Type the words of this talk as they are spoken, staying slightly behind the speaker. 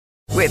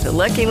With the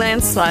Lucky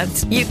Land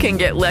Slots, you can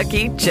get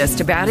lucky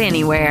just about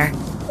anywhere.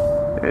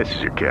 This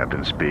is your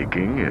captain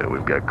speaking.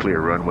 We've got clear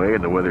runway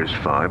and the weather's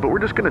fine, but we're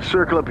just going to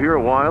circle up here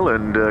a while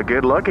and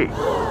get lucky.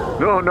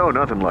 No,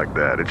 nothing like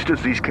that. It's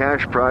just these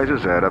cash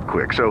prizes add up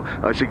quick. So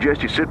I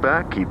suggest you sit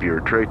back, keep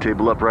your tray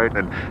table upright,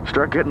 and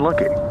start getting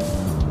lucky.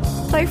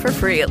 Play for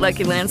free at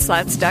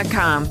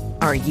LuckyLandSlots.com.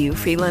 Are you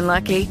feeling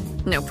lucky?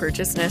 No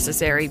purchase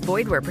necessary.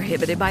 Void where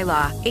prohibited by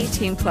law.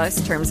 18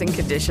 plus terms and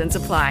conditions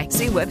apply.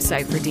 See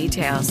website for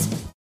details.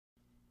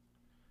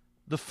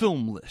 The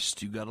film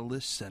list. You got a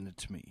list? Send it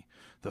to me.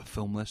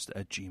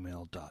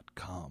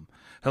 thefilmlist@gmail.com.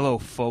 Hello,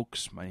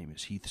 folks. My name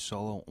is Heath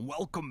Solo.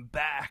 Welcome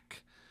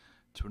back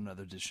to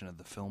another edition of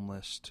the Film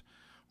List.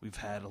 We've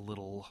had a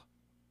little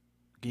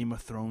Game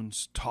of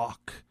Thrones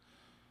talk.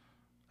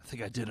 I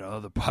think I did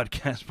another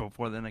podcast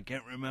before then. I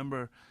can't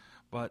remember,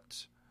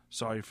 but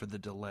sorry for the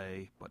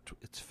delay. But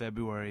it's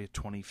February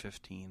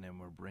 2015, and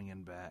we're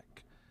bringing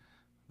back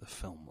the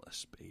Film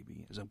List,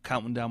 baby, as I'm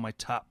counting down my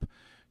top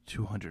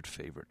 200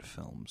 favorite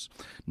films.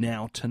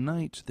 Now,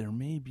 tonight, there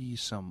may be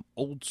some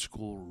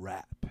old-school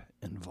rap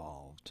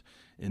involved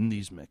in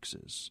these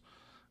mixes.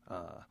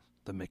 The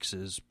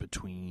mixes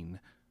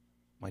between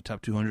my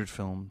top 200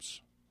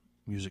 films,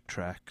 music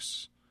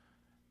tracks,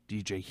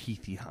 DJ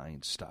Heathy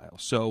Hines style.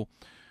 So,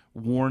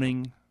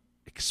 warning,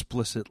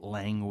 explicit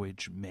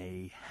language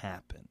may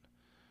happen.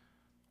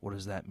 What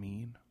does that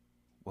mean?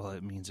 Well,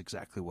 it means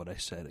exactly what I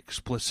said.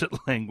 Explicit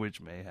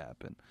language may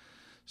happen.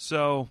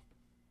 So,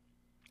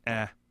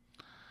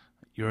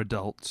 you're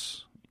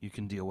adults. You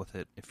can deal with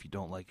it. If you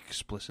don't like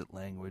explicit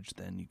language,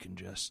 then you can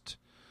just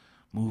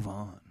move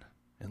on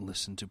and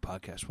listen to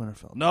Podcast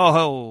Winterfell.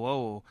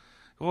 No,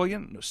 well, you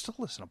know, still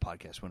listen to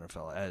Podcast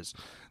Winterfell. As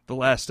the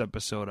last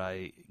episode,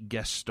 I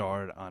guest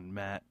starred on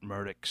Matt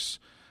Murdoch's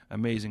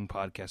amazing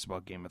podcast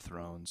about Game of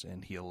Thrones,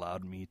 and he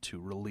allowed me to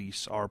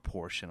release our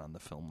portion on the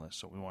Film List.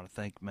 So we want to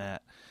thank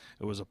Matt.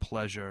 It was a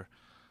pleasure.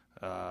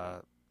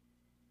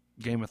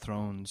 Game of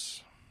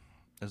Thrones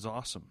is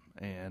awesome,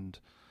 and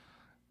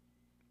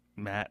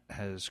Matt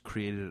has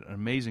created an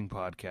amazing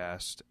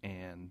podcast,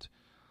 and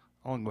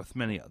along with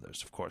many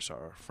others, of course,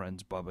 our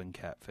friends Bubba and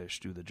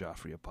Catfish do the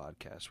Joffrey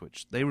podcast,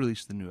 which they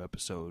released the new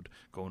episode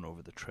going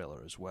over the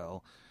trailer as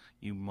well.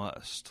 You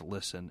must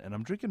listen, and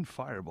I'm drinking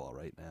Fireball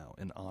right now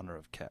in honor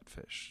of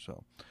Catfish.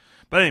 So,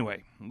 but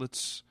anyway,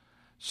 let's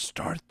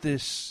start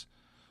this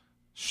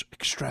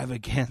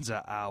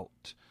extravaganza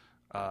out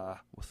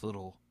with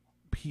little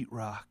Pete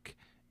Rock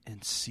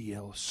and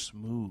CL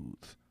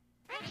Smooth.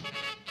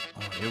 Oh,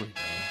 here we go.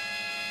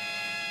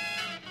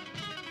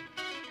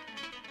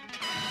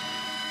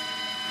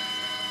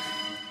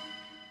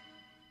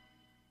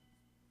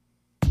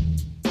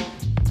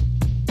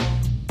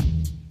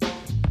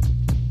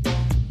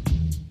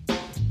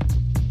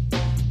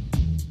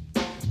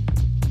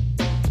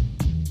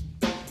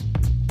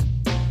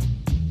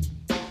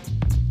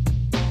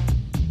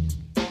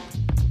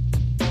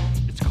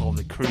 It's called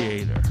The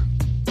Creator.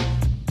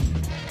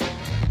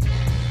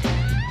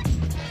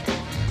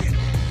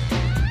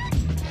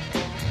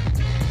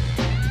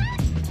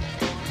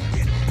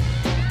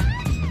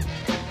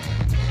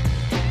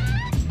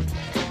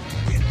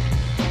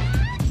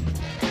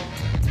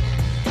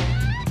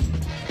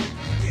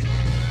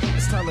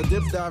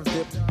 Dip, dive,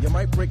 dip. You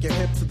might break your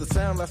hip to the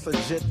sound that's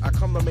legit. I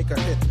come to make a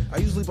hit. I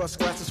usually bust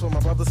scratches for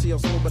my brother CL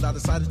Smooth, but I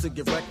decided to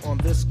get wrecked on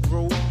this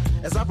groove.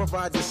 As I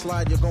provide your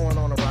slide, you're going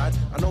on a ride.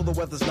 I know the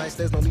weather's nice,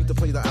 there's no need to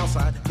play the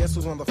outside. Guess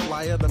who's on the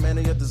flyer? The man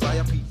of your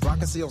desire. Pete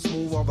Rock and CL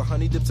Smooth, all the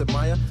honey dips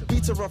admire.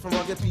 Beats are rough and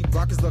rugged, Pete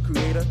Rock is the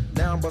creator.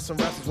 Now I'm busting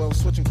raps as well as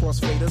switching cross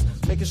faders.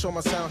 Making sure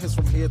my sound hits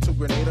from here to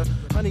Grenada.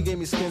 Honey gave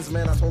me skins,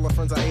 man, I told her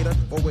friends I ate her.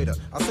 But waiter,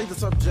 I'll save the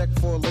subject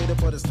for later,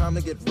 but it's time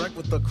to get wrecked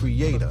with the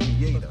creator.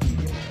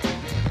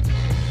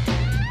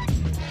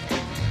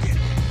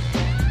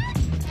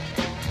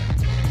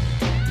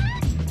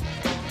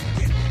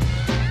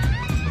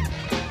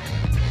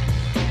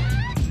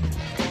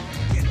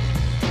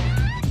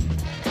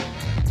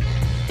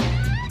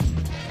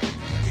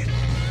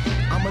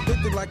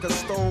 Like a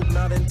stove,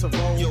 not into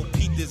roll. Yo,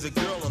 Pete, there's a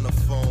girl on the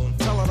phone.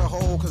 Tell her to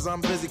hold, cause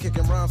I'm busy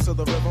kicking rhymes to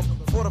the rhythm.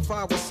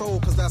 Fortified with soul,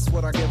 cause that's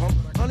what I give them.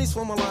 Honey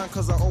swim a line,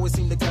 cause I always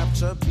seem to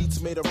capture.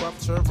 Beats made a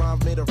rupture,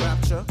 rhymes made a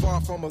rapture.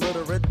 Far from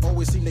illiterate,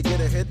 always seem to get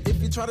a hit.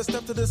 If you try to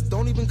step to this,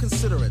 don't even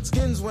consider it.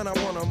 Skins when I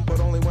want them, but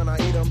only when I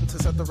eat them. To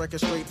set the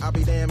record straight, I'll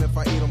be damned if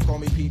I eat them. Call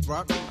me Pete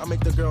Rock, I make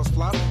the girls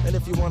flop. And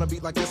if you want to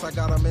beat like this, I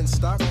got them in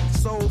stock.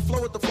 So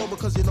flow with the flow,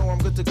 because you know I'm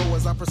good to go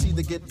as I proceed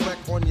to get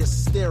wrecked on your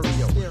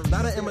stereo.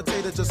 Not an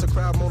imitator, just a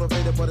crowd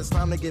motivator, but it's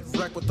time to get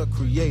wrecked with the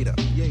creator.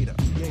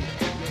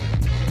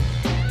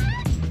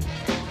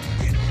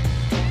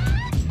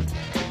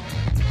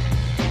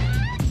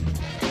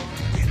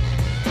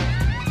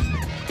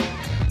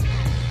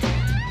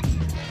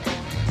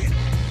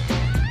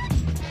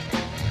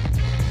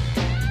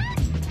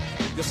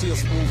 You'll see a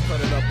Smooth cut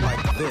it up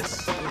like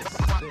this.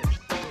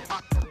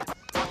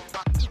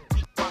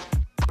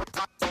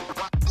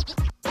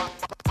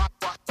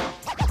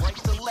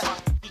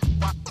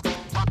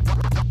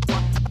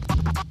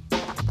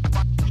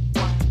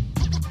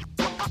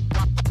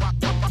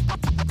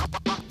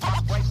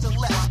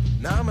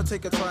 I'ma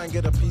take a try and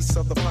get a piece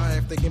of the pie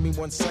if they give me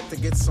 1 sec to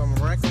get some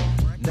wreck.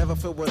 Never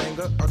filled with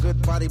anger, a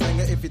good body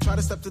banger. If you try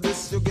to step to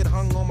this, you'll get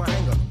hung on my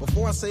hanger.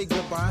 Before I say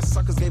goodbye,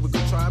 suckers gave a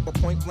good try, but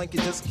point blank,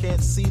 you just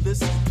can't see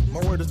this. My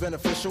word is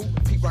beneficial.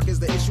 Pete Rock is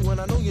the issue, and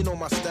I know you know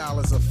my style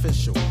is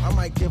official. I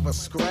might give a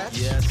scratch,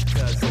 Yes,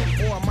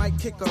 cousin. or I might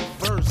kick a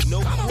verse. No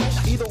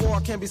question. Either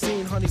or can be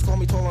seen. Honeys call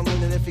me tall and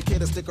lean, and if you care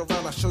to stick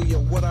around, I'll show you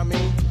what I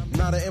mean.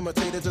 Not an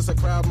imitator, just a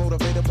crowd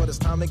motivator, but it's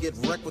time to get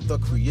wrecked with the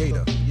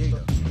creator.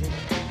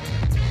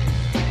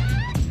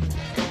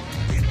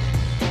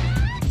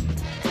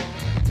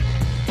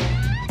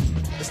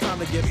 It's time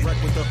to get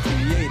wrecked with the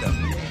creator.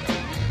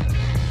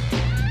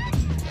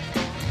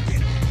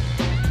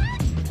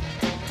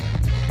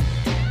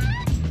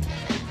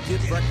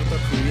 Get wrecked with the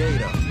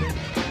creator.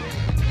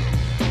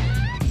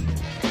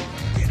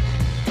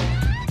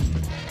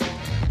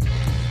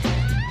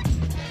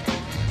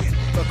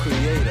 The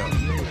creator.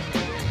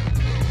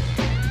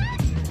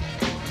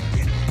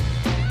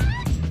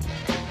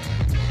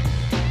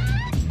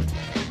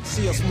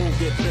 See us move,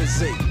 get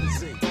busy.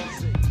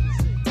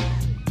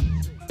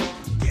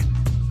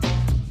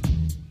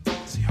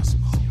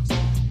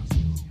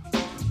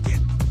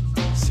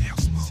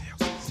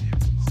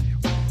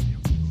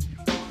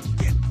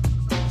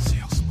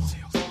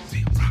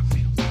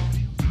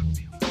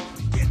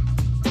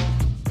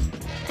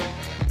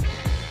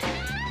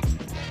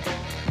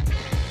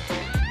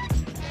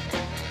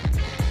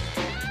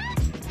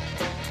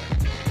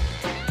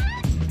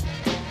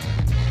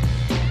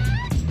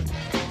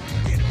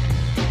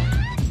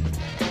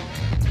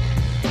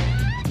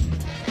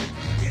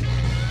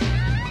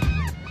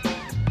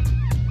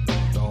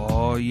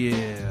 Oh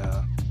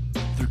yeah,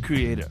 The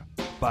Creator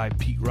by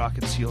Pete Rock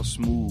and CL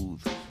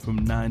Smooth from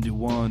 9 to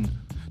 1.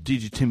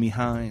 DJ Timmy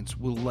Hines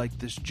will like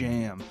this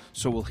jam,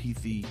 so will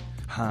Heathy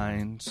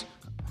Hines.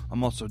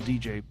 I'm also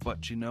DJ,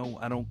 but you know,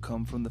 I don't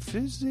come from the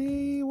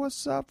fizzy.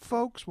 What's up,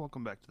 folks?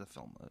 Welcome back to the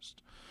film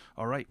list.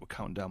 Alright, we're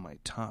counting down my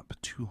top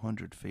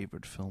 200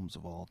 favorite films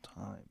of all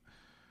time.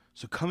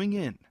 So coming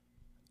in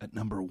at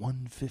number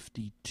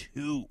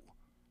 152,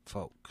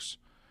 folks,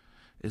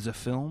 is a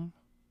film.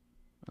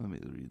 Let me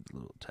read the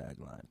little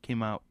tagline.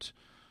 Came out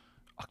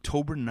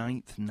October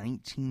 9th,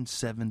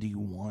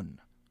 1971.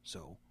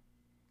 So,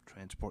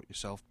 transport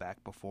yourself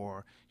back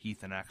before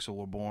Heath and Axel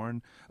were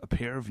born. A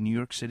pair of New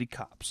York City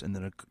cops in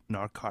the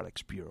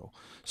Narcotics Bureau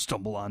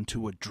stumble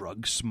onto a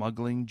drug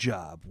smuggling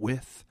job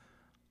with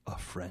a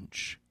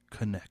French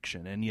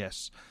connection. And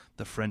yes,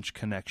 the French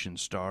Connection,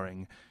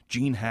 starring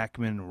Gene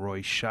Hackman,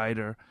 Roy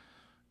Scheider,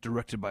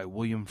 directed by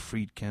William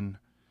Friedkin,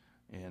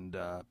 and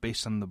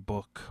based on the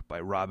book by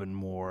Robin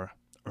Moore.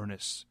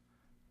 Ernest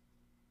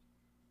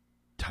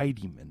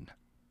Tidyman,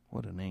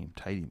 what a name,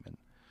 Tidyman,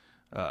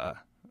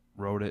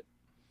 wrote it.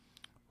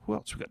 Who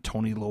else? We got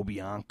Tony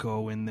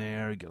LoBianco in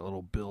there. You got a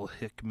little Bill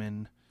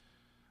Hickman.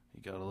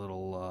 You got a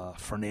little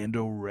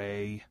Fernando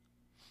Rey,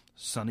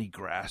 Sonny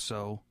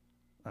Grasso.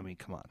 I mean,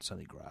 come on,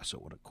 Sonny Grasso,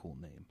 what a cool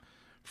name.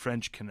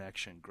 French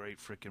Connection, great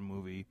freaking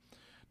movie.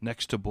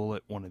 Next to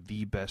Bullet, one of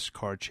the best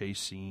car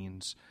chase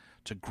scenes.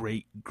 It's a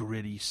great,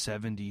 gritty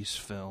 70s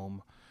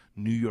film.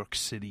 New York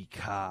City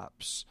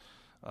cops,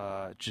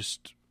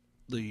 just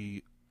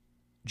the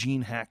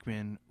Gene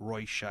Hackman,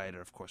 Roy Scheider.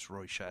 Of course,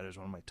 Roy Scheider is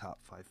one of my top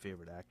 5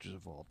 favorite actors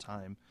of all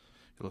time.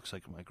 He looks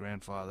like my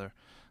grandfather.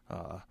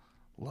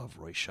 Love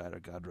Roy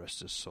Scheider, God rest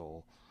his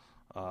soul.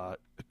 A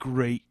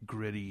great,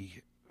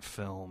 gritty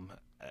film.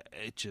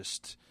 It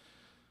just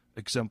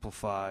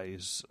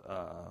exemplifies,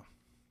 I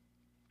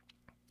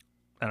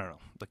don't know,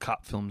 the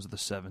cop films of the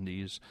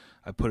 70s.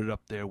 I put it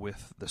up there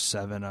with the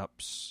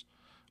 7-Ups,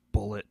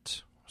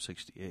 Bullet,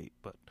 68,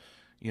 but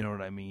you know what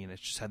I mean.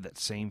 It just had that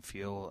same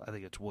feel. I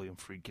think it's William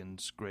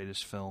Friedkin's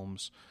greatest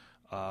films.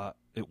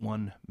 It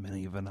won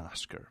many of an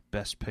Oscar.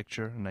 Best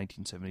Picture in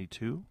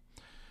 1972.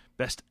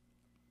 Best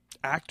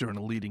Actor in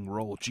a Leading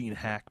Role, Gene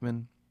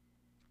Hackman.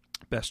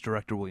 Best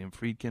Director, William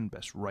Friedkin.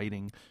 Best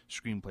Writing,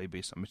 Screenplay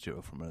based on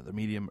material from another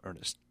medium,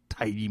 Ernest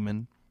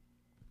Tidyman.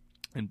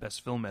 And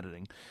Best Film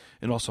Editing.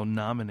 And also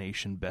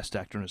nomination, Best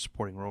Actor in a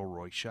Supporting Role,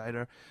 Roy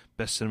Scheider.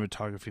 Best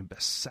Cinematography and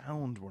Best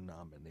Sound were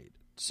nominated.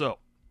 So,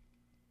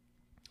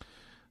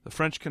 The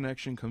French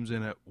Connection comes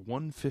in at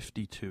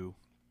 152.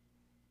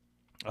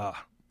 It's a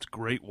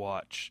great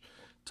watch.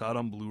 It's out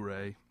on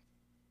Blu-ray.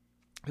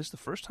 This is the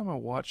first time I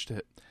watched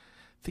it. I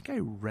think I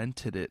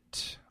rented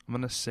it, I'm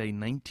going to say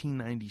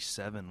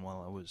 1997,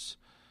 while I was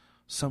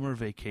summer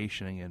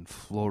vacationing in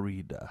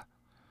Florida,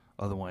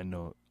 otherwise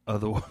known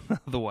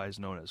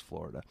as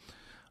Florida.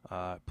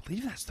 I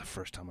believe that's the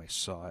first time I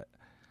saw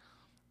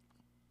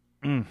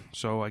it.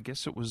 So I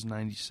guess it was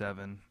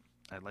 97.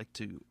 I like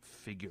to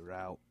figure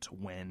out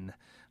when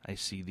I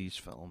see these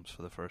films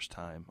for the first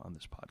time on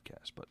this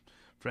podcast. But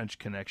French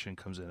Connection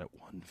comes in at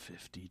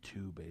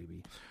 152,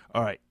 baby.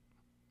 All right.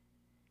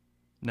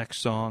 Next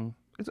song.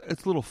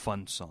 It's a little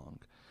fun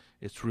song.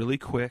 It's really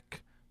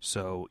quick,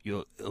 so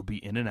it'll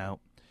be in and out.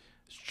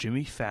 It's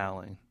Jimmy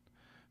Fallon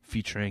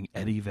featuring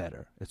Eddie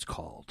Vedder. It's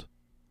called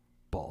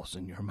Balls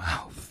in Your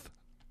Mouth.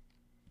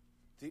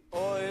 The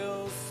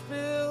oil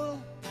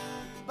spill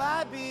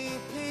by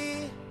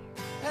BP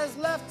has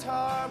left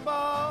tar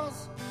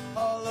balls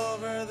all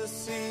over the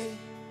sea.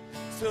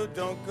 So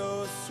don't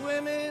go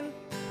swimming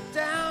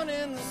down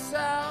in the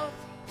south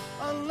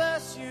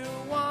unless you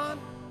want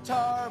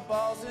tar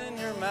balls in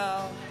your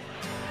mouth.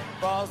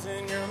 Balls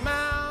in your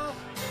mouth,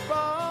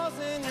 balls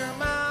in your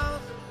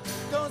mouth.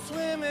 Don't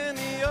swim in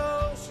the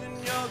ocean,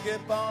 you'll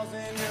get balls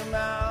in your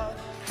mouth.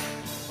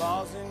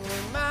 Balls in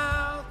your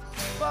mouth,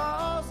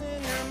 balls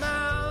in your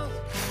mouth.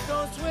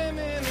 Don't swim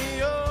in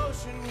the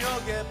ocean,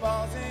 you'll get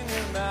balls in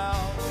your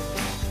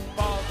mouth.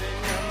 Balls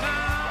in your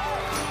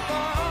mouth,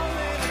 balls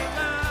in your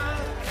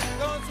mouth.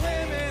 Don't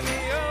swim in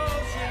the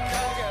ocean,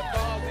 you'll get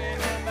balls in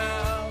your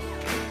mouth.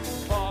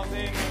 Balls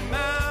in your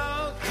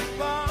mouth,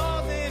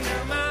 balls in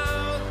your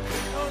mouth.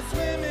 Don't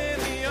swim in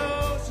the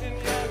ocean,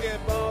 you'll get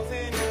balls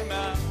in your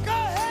mouth. Go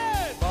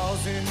ahead!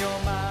 Balls in your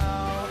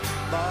mouth,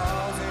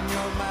 balls in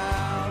your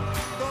mouth.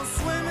 Don't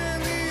swim in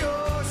the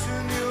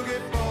ocean, you'll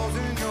get balls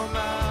in your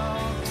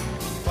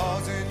mouth.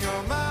 Balls in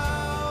your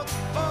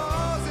mouth,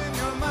 balls in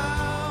your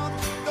mouth.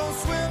 Don't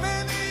swim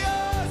in the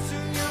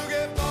ocean, you'll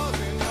get balls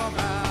in your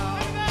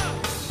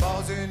mouth.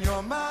 Balls in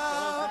your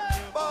mouth,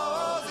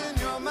 balls in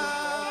your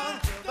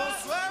mouth. Don't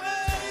swim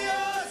in the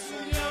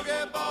ocean, you'll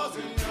get balls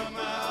in your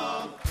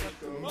mouth.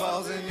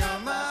 Balls in your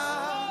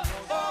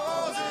mouth,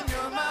 balls in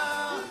your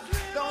mouth.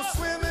 Don't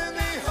swim in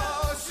the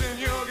ocean,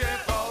 you'll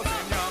get balls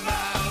in your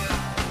mouth.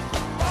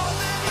 Balls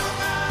in your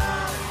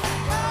mouth,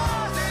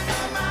 balls in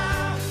your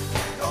mouth.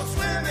 Don't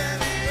swim in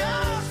the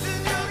ocean,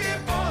 you'll get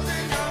balls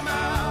in your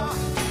mouth.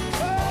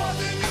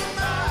 Balls in your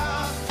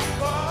mouth,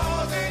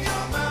 balls in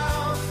your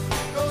mouth.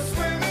 Don't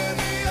swim in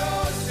the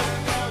ocean,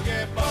 you'll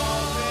get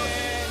balls in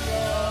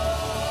your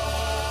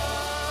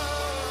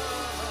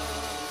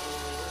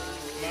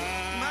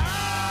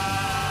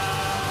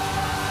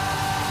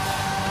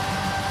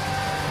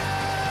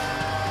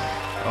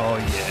Oh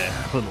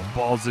yeah, Little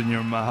Balls in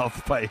Your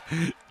Mouth by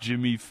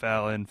Jimmy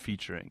Fallon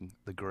featuring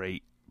the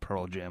great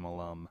Pearl Jam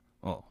alum.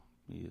 Oh,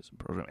 he is a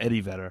Pearl Jam.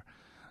 Eddie Vedder.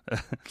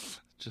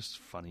 Just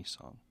funny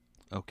song.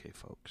 Okay,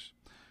 folks.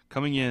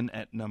 Coming in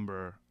at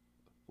number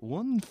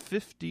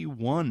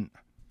 151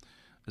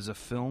 is a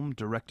film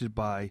directed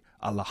by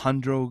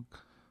Alejandro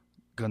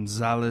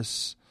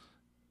Gonzalez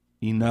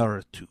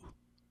Inarritu.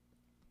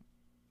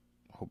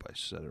 Hope I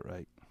said it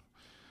right.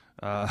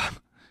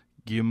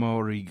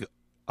 Guillermo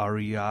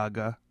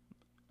Arriaga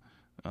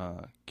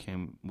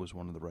was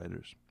one of the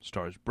writers.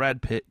 Stars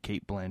Brad Pitt,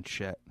 Cate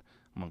Blanchett,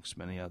 amongst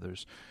many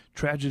others.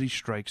 Tragedy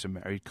strikes a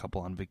married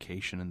couple on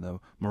vacation in the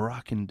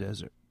Moroccan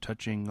desert,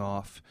 touching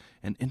off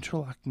an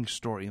interlocking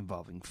story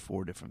involving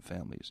 4 different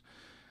families.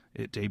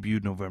 It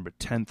debuted November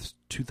 10th,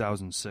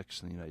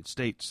 2006 in the United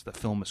States. The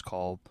film is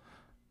called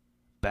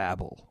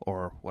Babel,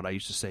 or what I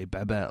used to say,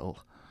 Babel,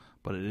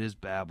 but it is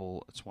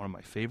Babel. It's one of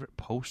my favorite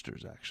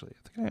posters, actually. I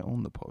think I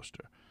own the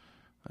poster.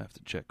 I have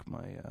to check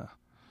my,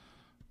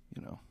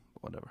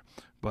 whatever.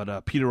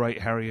 But Peter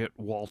Wright, Harriet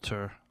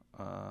Walter,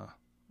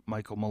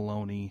 Michael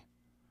Maloney,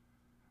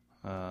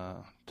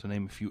 to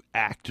name a few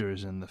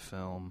actors in the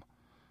film.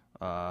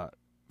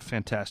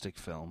 Fantastic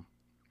film.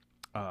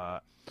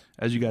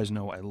 As you guys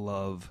know, I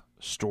love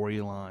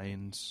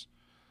storylines,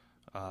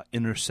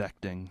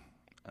 intersecting.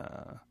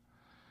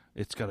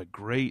 It's got a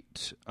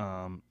great,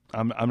 I'm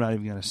not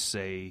even going to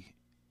say,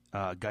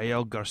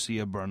 Gael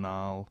Garcia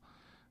Bernal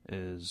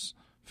is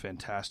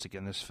fantastic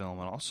in this film,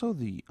 and also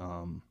the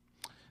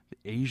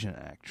Asian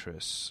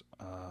actress.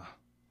 What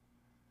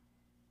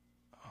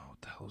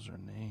the hell's her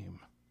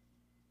name?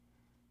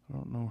 I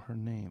don't know her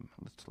name.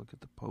 Let's look at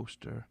the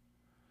poster.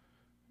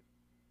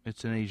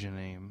 It's an Asian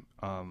name.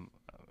 I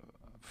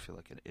feel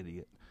like an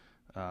idiot.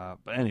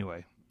 But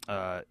anyway,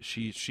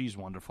 she's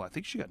wonderful. I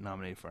think she got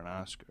nominated for an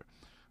Oscar.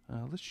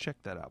 Let's check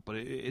that out. But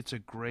it's a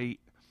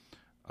great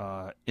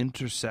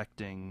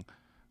intersecting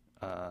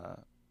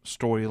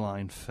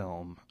storyline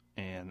film,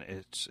 and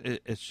it's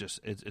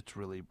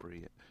really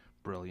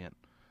brilliant.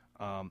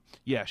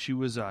 Yeah, she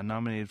was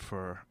nominated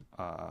for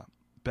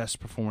Best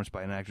Performance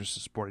by an Actress in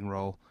a Supporting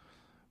Role.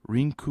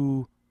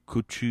 Rinku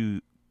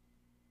Kukuchi,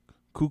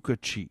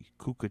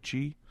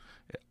 Rinkokikuchi.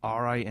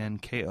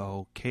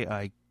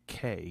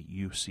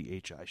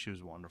 She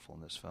was wonderful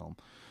in this film.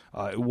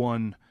 It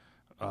won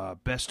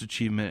Best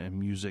Achievement in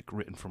Music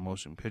Written for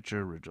Motion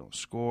Picture, Original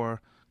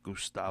Score,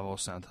 Gustavo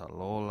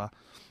Santaolalla.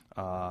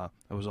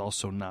 It was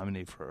also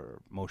nominated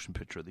for Motion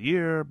Picture of the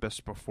Year,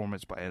 Best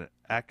Performance by an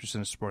Actress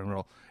in a Supporting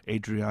Role,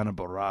 Adriana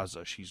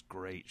Barraza. She's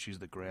great. She's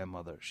the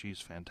grandmother.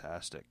 She's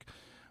fantastic.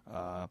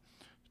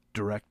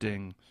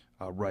 Directing,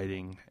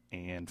 writing,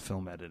 and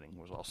film editing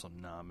was also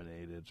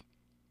nominated.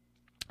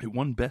 It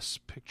won Best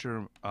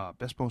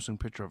Motion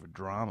Picture of a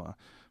Drama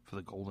for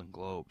the Golden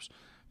Globes.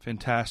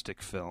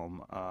 Fantastic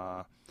film.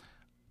 I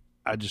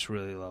just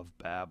really love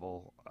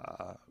Babel.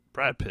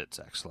 Brad Pitt's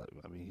excellent.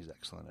 I mean, he's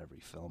excellent in every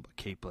film. But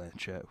Cate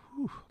Blanchett,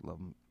 love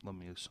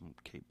me some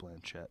Cate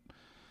Blanchett.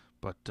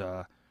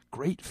 But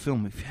great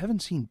film. If you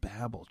haven't seen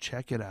Babel,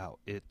 check it out.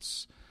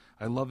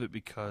 I love it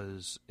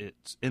because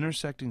it's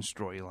intersecting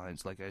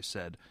storylines, like I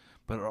said,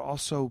 but it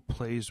also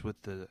plays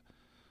with the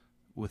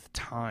with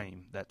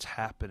time that's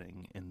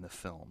happening in the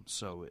film.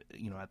 So,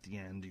 at the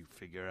end you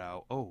figure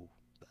out, oh,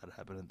 that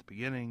happened at the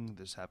beginning,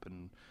 this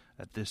happened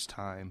at this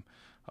time.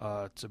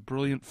 It's a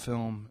brilliant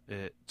film.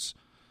 It's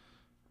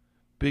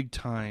big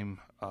time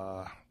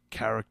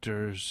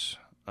characters.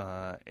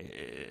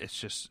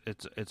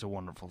 It's a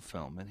wonderful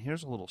film. And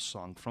here's a little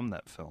song from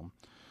that film.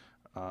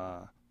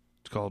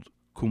 It's called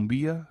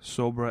Cumbia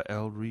Sobre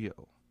el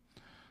Rio.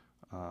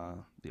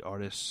 The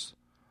artist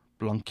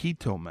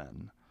Blanquito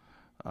Man.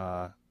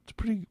 It's a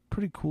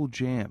pretty cool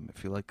jam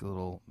if you like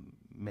little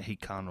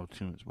Mexicano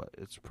tunes, but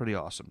it's pretty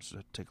awesome,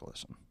 so take a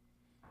listen.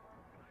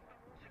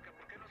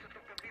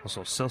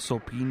 Also,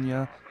 Celso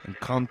Piña and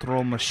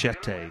Control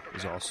Machete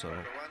is also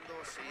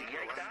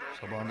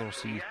Salvando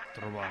Si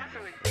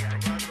Trabando.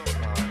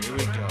 Here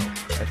we go.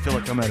 I feel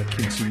like I'm at a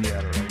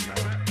quinceañera right now.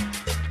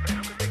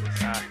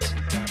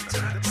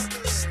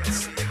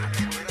 That's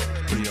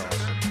pretty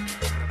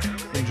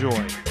awesome.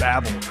 Enjoy.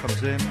 Babel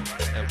comes in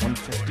at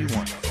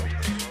 1:51.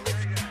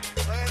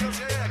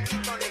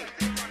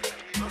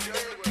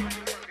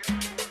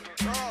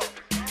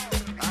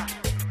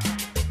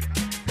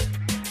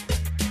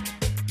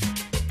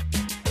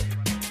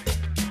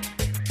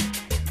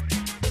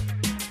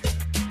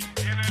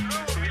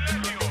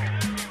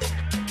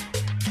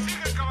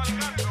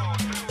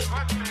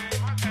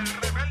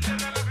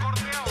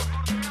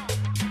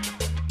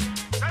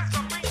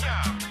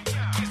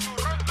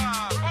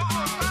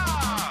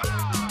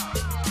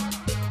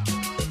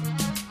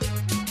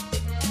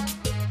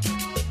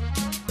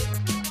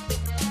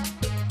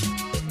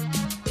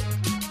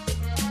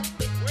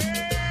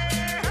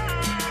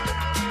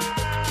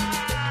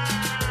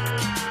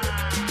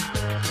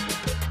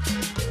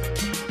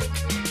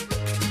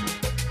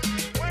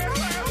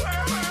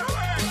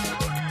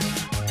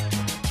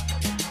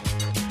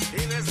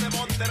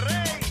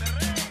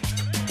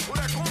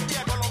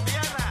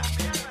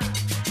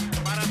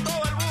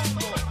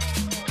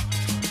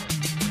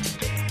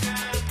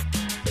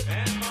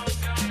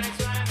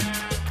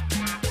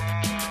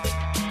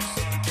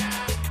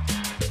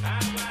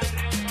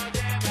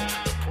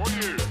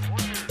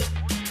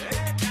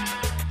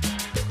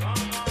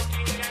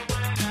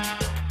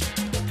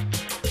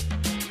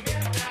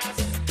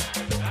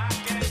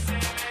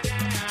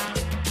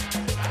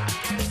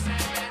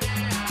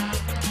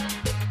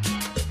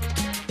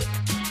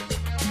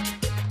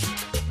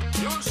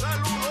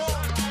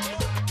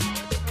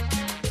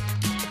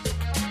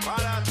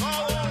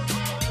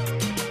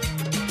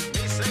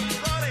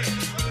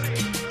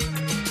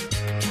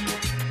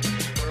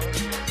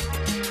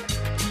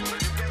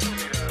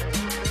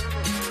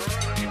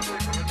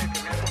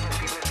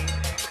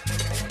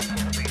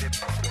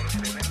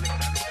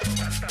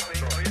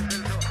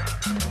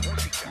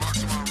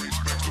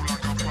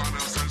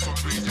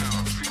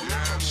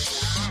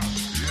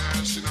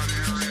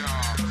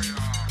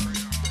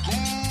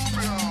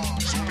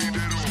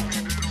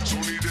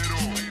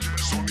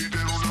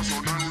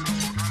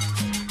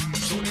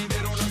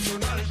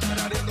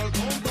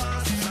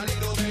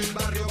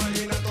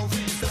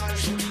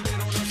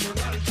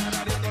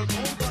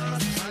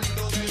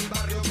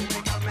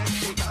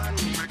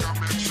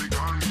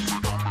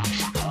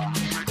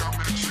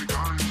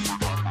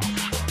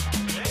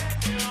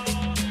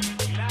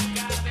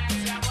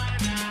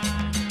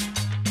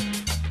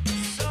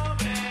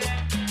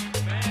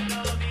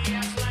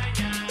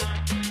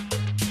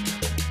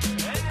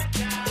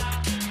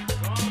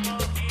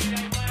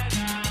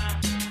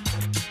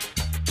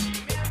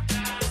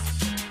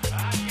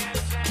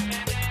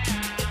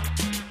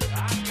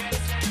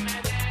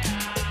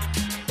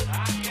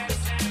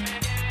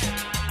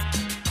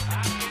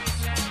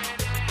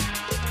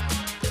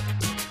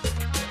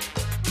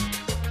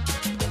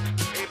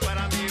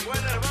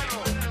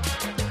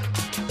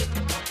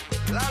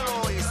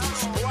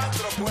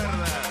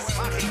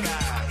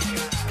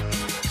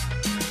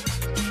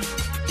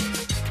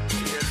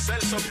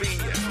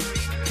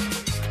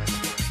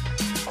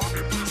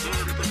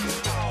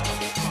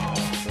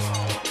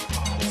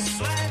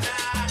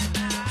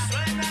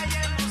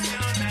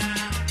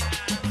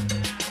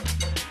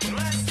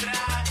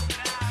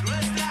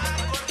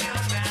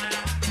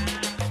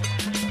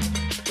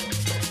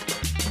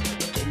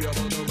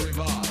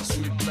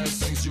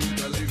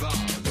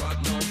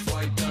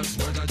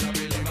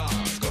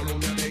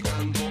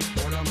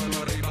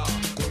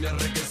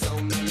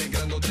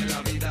 Alegrándote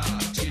la vida,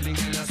 chilling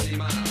en la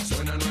cima,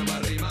 suena nueva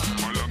rima.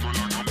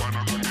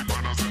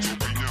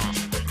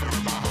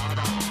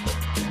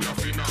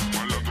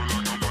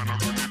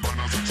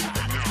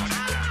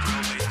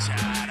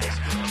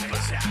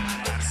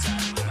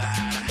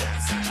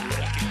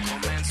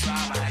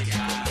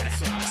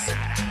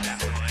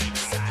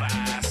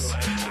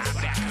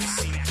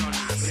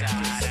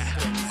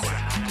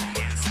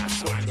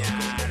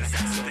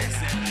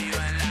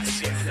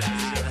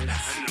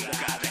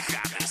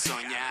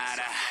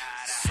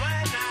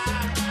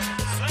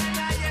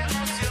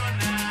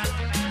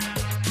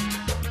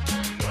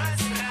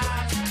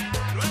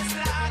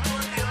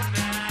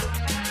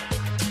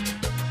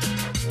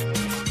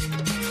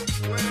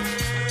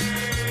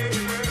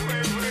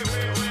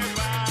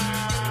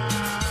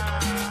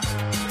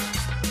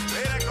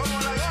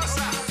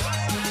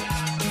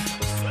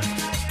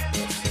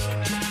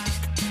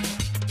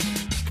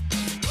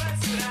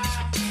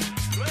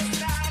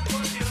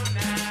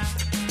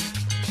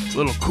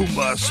 Little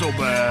Kumba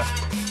Soba.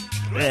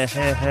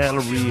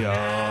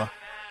 Hallelujah.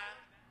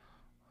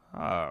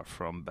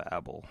 From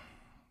Babel.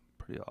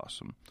 Pretty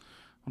awesome.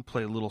 I'm going to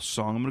play a little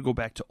song. I'm going to go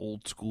back to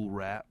old school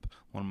rap.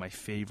 One of my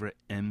favorite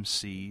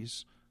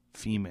MCs,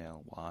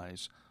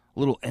 female-wise. A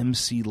little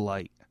MC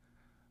Light.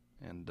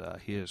 And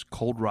here's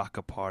Cold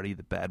Rock Party,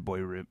 the Bad Boy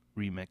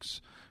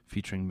remix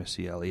featuring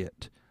Missy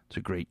Elliott. It's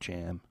a great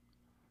jam.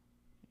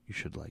 You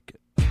should like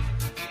it.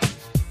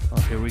 Oh,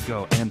 here we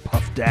go. And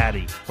Puff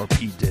Daddy, or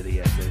P. Diddy,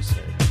 as they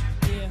say.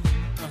 Yeah.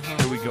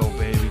 Here we go,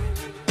 baby.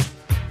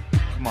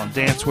 Come on,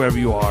 dance wherever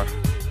you are.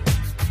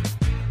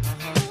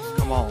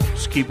 Come on,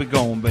 just keep it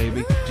going,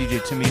 baby.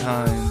 DJ Timmy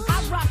Hines.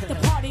 I rock the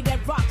party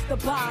that rocks the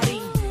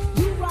body.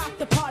 You rock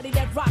the party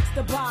that rocks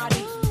the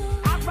body.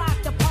 I rock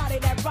the party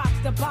that rocks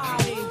the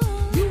body.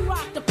 You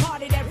rock the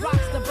party that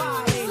rocks the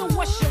body. So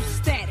what's your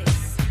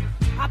status?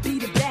 I be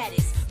the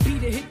baddest. Be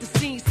the hit the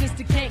scene since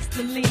the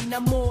gangster lean.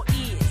 I'm all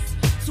ears.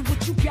 So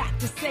what you got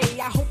to say?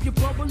 I hope you're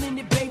bubbling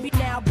it, baby.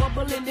 Now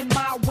bubbling in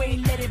my way,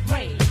 let it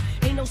rain.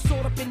 Ain't no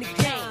sort up in the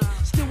game.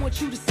 Still want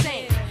you to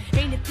say,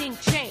 ain't a thing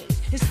changed.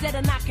 Instead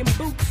of knocking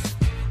boots,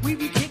 we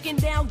be kicking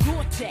down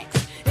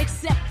Gore-Tex.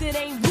 Except it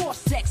ain't raw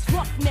sex,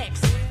 roughnecks.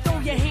 Throw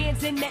your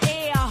hands in the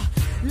air.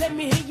 Let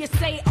me hear you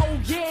say, oh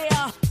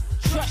yeah.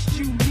 Trust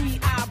you, me,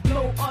 I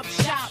blow up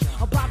shop.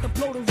 About to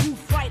blow the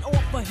roof right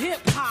off of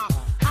hip-hop.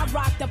 I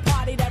rock the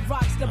party that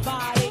rocks the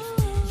body.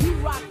 You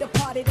rock the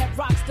party that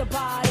rocks the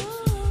body.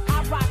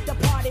 I rock the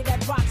party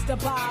that rocks the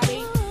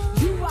body.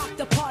 You rock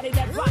the party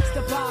that rocks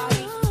the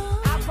body.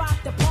 I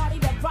rock the party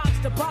that rocks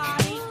the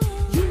body.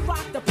 You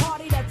rock the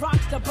party that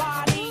rocks the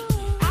body.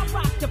 I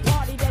rock the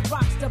party that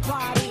rocks the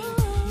body.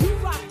 You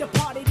rock the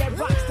party that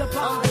rocks the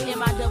body.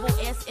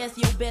 M-I-double-S-S,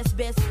 your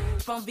best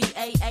from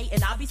VAA.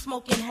 And I be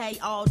smoking hay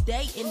all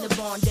day in the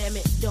barn, damn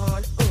it,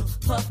 darn.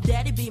 Puff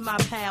Daddy be my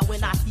pal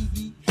when I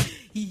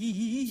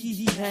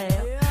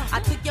I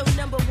took your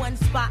number one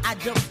spot, I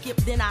don't skip,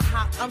 then I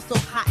hop. I'm so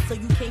hot, so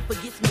you can't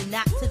forget me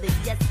not to the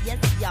yes,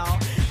 y'all.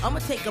 I'ma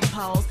take a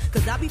pause,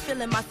 cause I be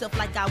feeling myself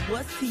like I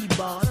was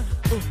T-Boss.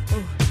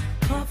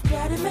 Puff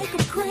Daddy make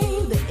him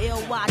cream. The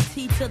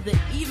L-Y-T to the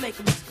E make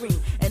him scream.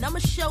 And I'ma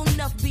show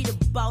enough be the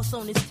boss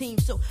on this team.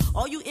 So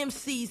all you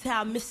MCs,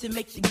 how I miss it,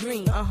 make the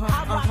green. I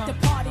rock the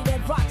party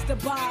that rocks the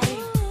body.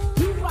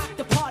 You rock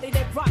the party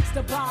that rocks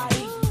the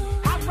body.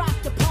 I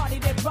rock the party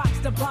that rocks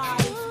the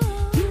body.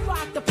 You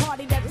rock the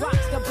party that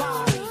rocks the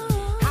body.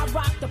 I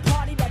rock the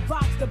party that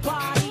rocks the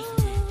body.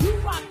 You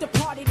rock the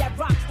party that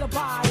rocks the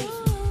body.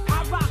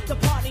 I rock the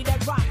party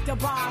that rocks the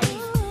body.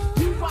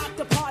 You rock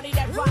the party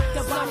that rocks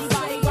the body.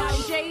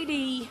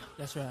 Shady.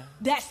 That's right.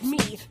 That's me.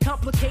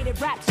 Complicated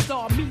rap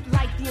star. Meet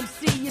like the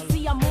MC. You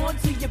see, I'm on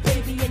to your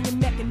baby and your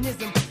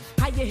mechanism.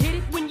 How you hit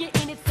it when you're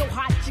in it so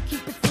hot. You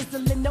keep it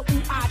sizzling. The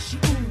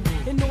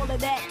ooh-ah-she-ooh. And all of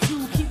that,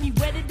 too. Keep me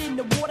wetted in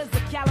the waters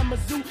of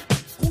Kalamazoo.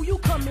 Who you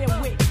come in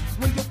with?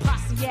 Where your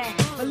posse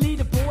at? Or leave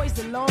the boys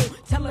alone.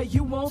 Tell her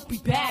you won't be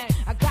back.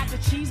 I got the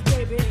cheese,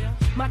 baby.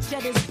 My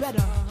cheddar's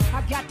better.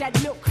 I got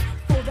that milk.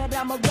 For that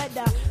I'm a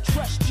redder.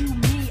 Trust you,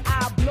 me,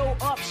 I'll blow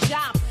up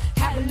shop.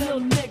 Have a little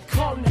nigga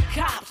calling the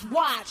cops.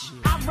 Watch.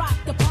 I rock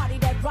the party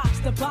that rocks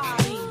the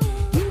body.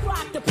 You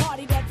rock the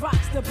party that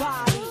rocks the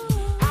body.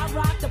 I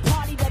rock the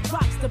party that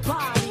rocks the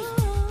body.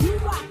 You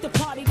rock the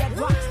party that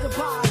rocks the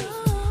body.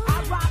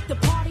 I rock the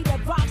party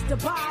that rocks the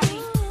body.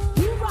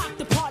 You rock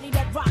the party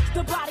that rocks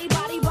the body,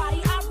 body,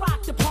 body. I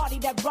rock the party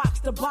that rocks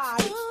the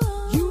body.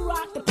 You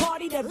rock the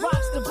party that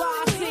rocks the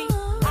body.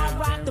 I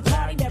rock the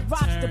party that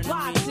rocks the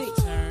body.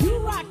 You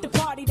rock the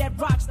party that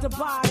rocks the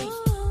body.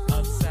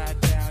 Upside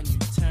down, you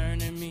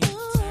turning me.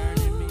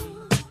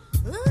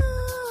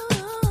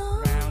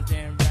 Round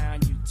and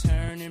round, you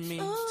turning me.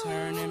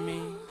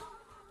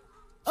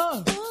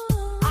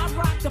 I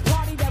rock the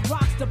party that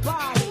rocks the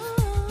body.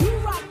 You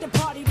rock the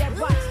party that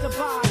rocks the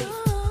body.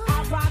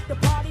 I rock the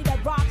party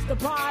that rocks the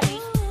body.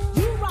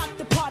 You rock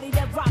the party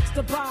that rocks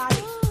the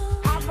body.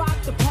 I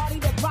rock the party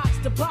that rocks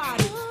the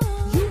body.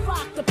 You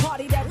rock the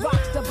party that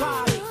rocks the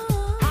body.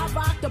 I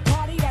rock the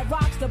party that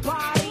rocks the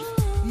body.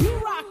 You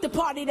rock the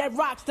party that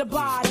rocks the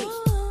body.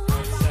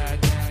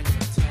 Upside down, you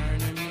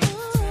turning me.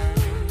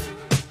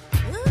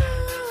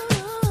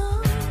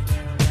 Round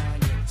and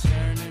round, you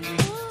turning me.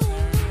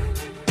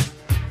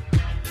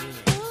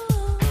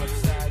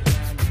 Upside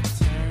down, you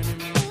turning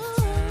me.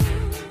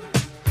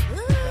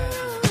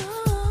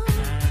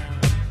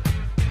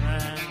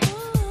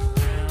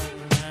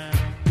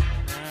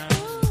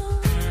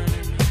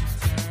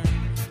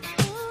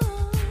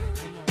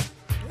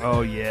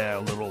 Oh yeah, a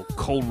little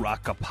Cold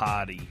Rock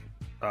Party.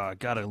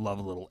 Gotta love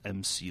a little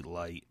MC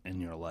Light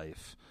in your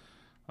life.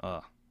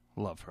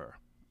 Love her.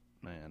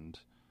 And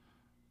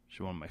she's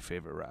one of my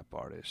favorite rap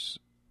artists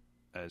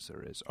as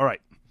there is. All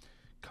right.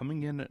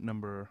 Coming in at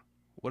number,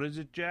 what is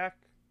it, Jack?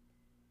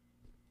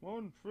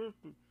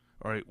 150.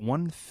 All right,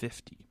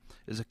 150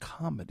 is a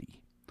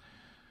comedy.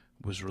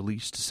 Was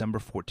released December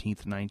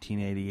 14th,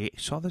 1988. I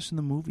saw this in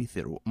the movie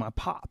theater with my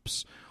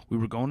pops. We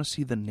were going to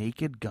see The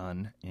Naked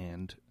Gun,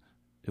 and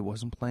it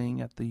wasn't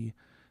playing at the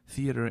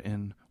theater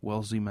in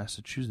Wellesley,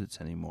 Massachusetts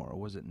anymore, or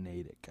was it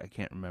Natick? I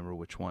can't remember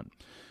which one.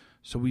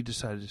 So we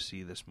decided to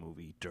see this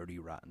movie, Dirty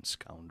Rotten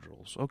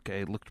Scoundrels.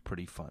 Okay, it looked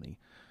pretty funny.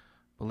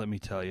 But let me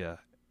tell you,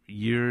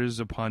 years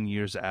upon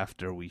years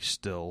after, we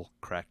still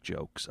crack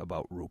jokes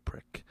about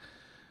Ruprecht.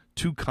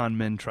 Two con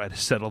men try to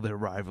settle their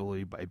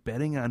rivalry by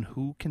betting on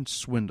who can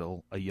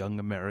swindle a young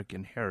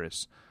American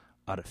heiress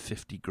out of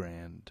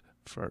 $50,000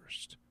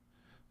 first.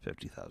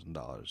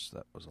 $50,000.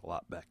 That was a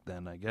lot back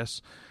then, I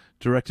guess.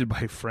 Directed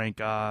by Frank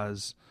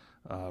Oz,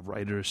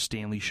 writers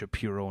Stanley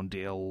Shapiro and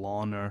Dale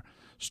Launer.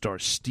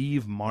 Stars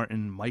Steve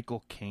Martin,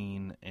 Michael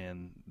Caine,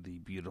 and the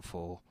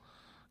beautiful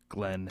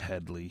Glenn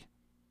Headley.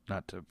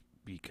 Not to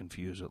be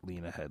confused with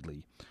Lena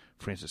Headley.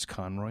 Frances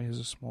Conroy has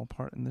a small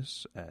part in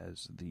this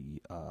as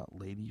the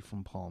lady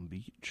from Palm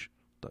Beach.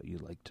 Thought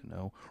you'd like to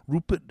know.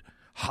 Rupert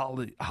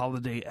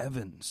Holiday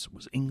Evans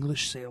was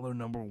English Sailor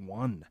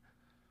 #1.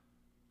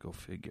 Go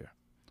figure.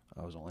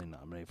 I was only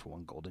nominated for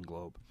 1 Golden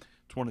Globe.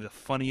 It's one of the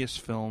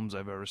funniest films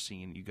I've ever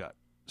seen. You got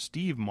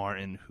Steve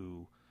Martin,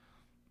 who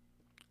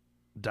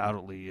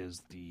undoubtedly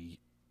is the,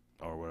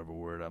 or whatever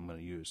word I'm going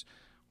to use,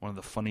 one of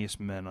the funniest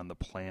men on the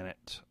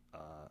planet.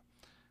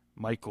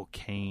 Michael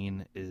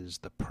Caine is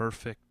the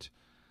perfect...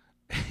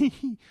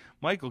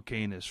 Michael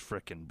Caine is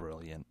frickin'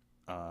 brilliant.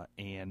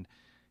 And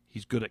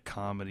he's good at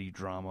comedy,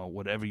 drama,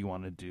 whatever you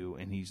want to do.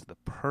 And he's the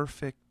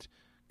perfect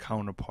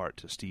counterpart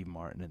to Steve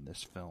Martin in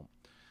this film.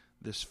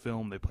 This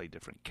film, they play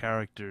different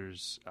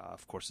characters.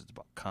 Of course, it's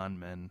about con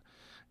men.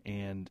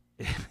 And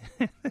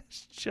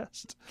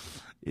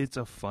it's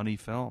a funny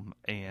film.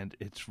 And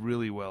it's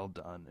really well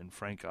done. And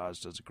Frank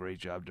Oz does a great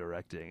job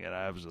directing. And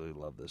I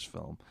absolutely love this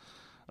film.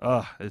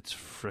 It's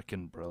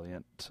frickin'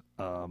 brilliant.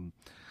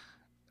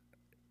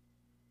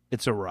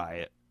 It's a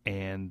riot.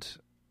 And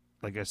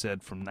like I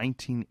said, from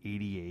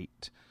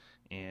 1988.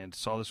 And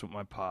saw this with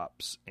my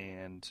pops.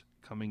 And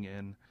coming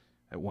in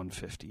at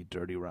 150,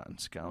 Dirty Rotten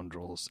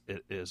Scoundrels.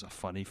 It is a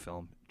funny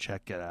film.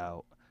 Check it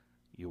out.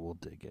 You will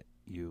dig it.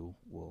 You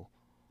will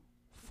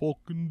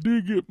fucking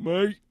dig it,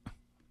 mate.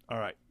 All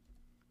right.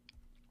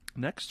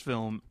 Next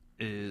film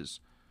is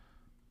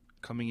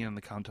coming in on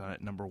the countdown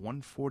at number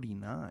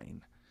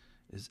 149.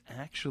 Is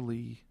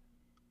actually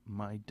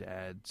my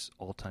dad's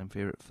all-time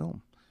favorite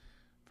film.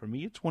 For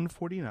me, it's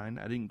 149.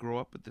 I didn't grow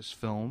up with this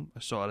film. I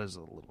saw it as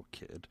a little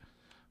kid.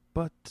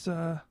 But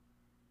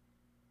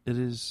it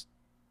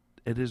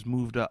has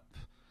moved up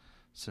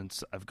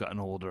since I've gotten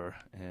older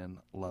and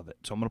love it.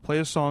 So I'm going to play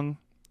a song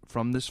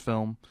from this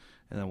film,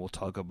 and then we'll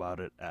talk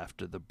about it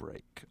after the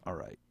break. All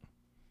right,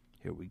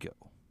 here we go.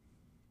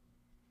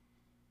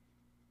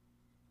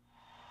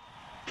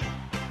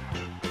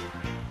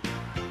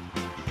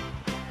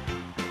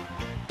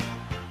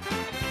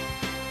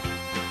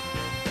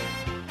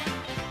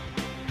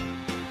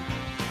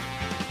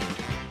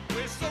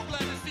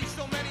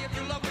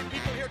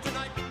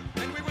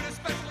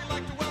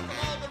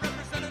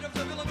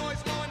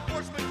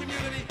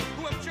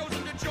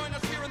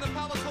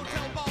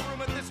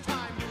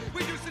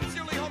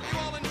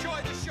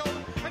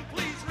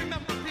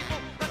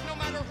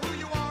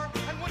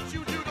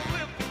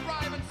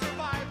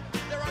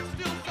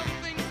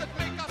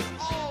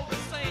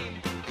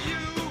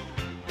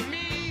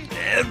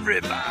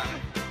 Everybody.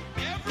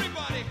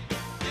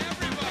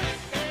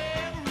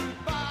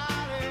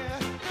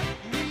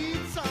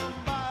 Needs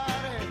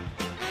somebody.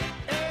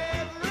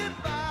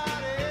 Everybody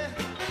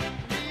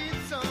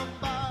needs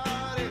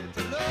somebody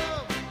to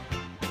love.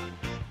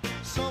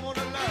 Someone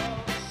to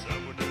love.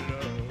 Someone to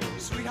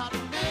love. Sweetheart to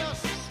miss.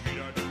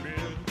 Sweetheart to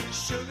miss.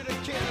 Sugar to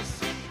kiss.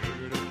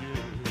 Sugar to kiss.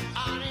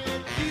 I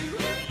need you.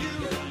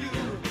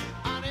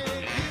 I need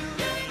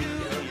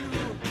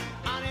you.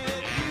 I need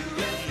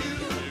you.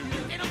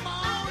 In the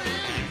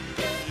morning.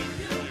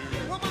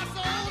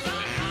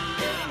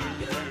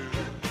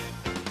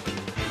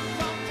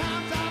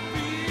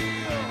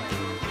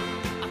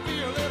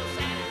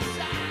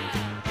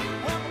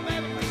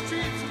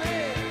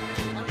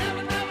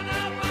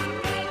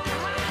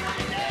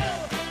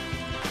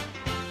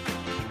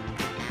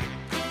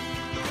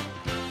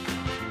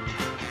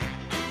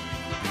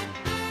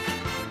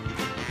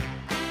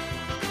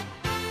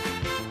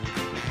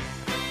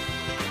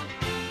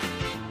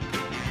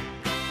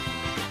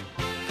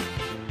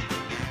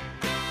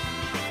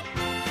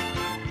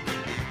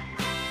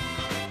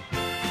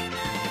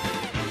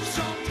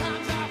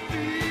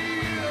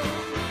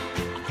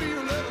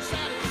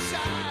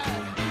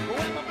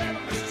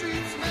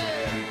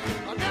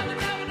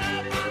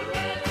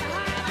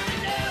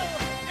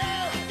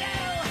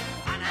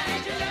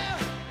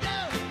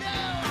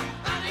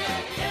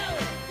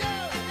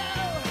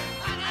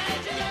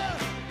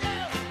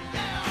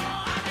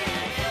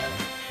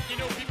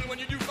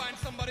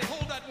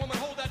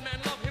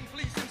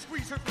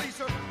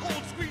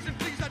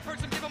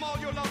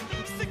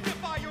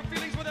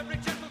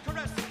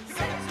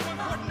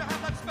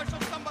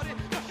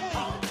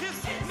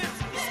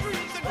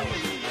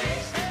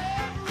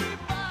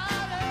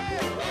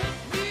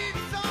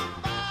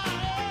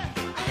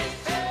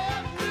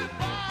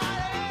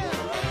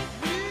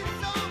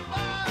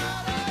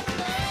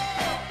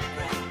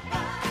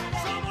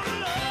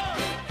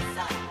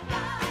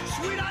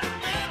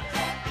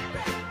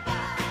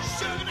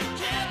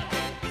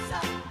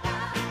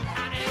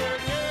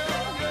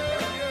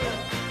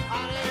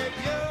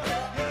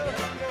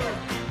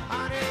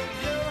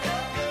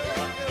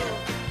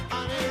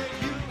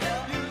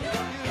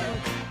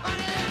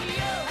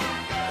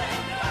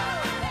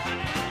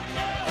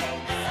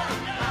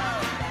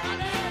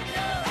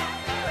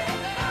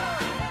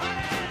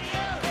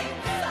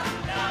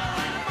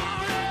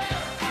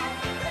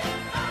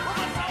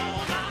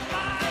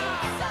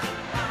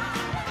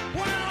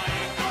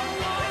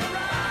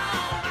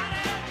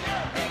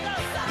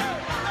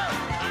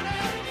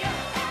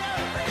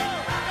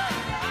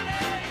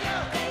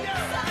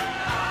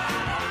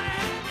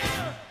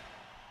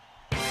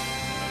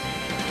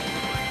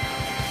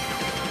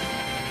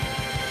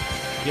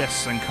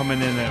 Yes, and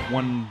coming in at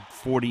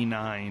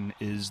 149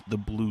 is The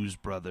Blues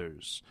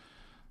Brothers,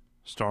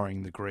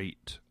 starring the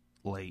great,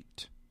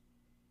 late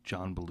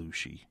John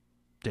Belushi,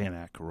 Dan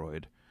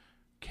Aykroyd,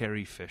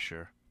 Carrie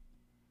Fisher,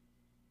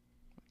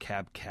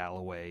 Cab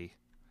Calloway.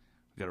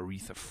 We got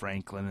Aretha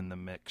Franklin in the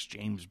mix,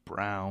 James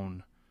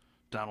Brown,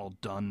 Donald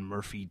Dunn,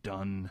 Murphy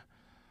Dunn.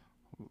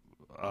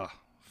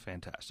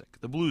 Fantastic.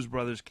 The Blues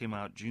Brothers came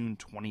out June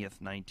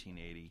 20th,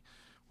 1980,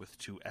 with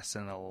two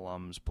SNL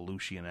alums,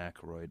 Belushi and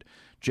Aykroyd.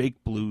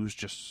 Jake Blues,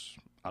 just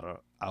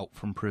out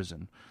from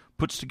prison,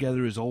 puts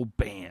together his old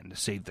band to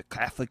save the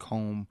Catholic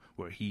home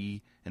where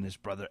he and his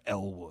brother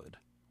Elwood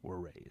were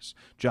raised.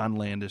 John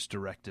Landis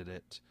directed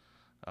it.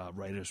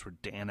 Writers were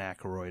Dan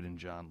Aykroyd and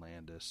John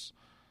Landis.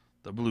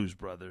 The Blues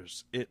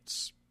Brothers.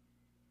 It's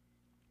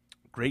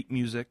great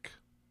music,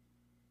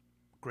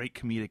 great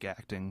comedic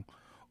acting,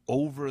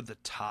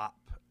 over-the-top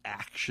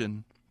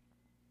action,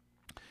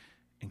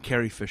 and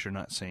Carrie Fisher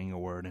not saying a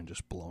word and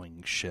just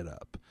blowing shit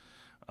up.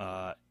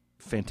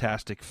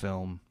 Fantastic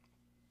film.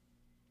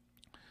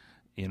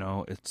 You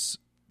know, it's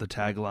the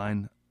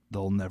tagline,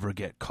 "They'll never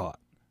get caught.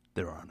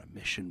 They're on a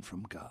mission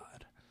from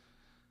God."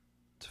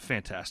 It's a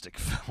fantastic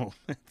film.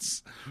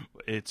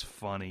 It's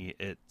funny.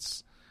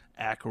 It's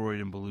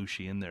Aykroyd and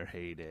Belushi in their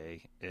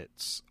heyday.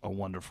 It's a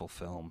wonderful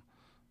film.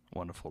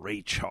 Wonderful.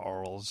 Ray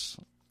Charles.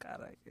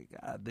 God,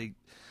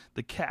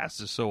 the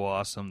cast is so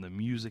awesome. The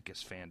music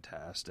is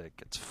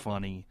fantastic. It's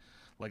funny.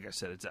 Like I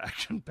said, it's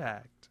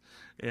action-packed.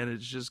 And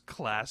it's just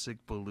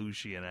classic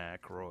Belushi and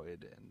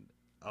Aykroyd. And,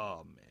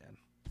 oh, man.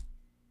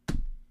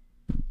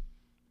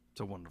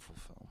 It's a wonderful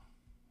film.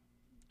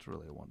 It's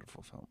really a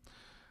wonderful film.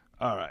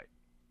 All right.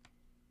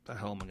 The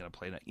hell am I going to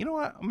play now? You know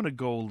what? I'm going to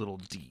go a little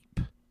deep.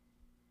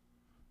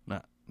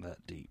 Not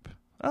that deep.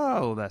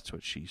 Oh, that's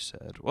what she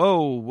said.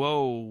 Whoa,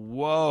 whoa,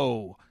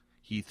 whoa.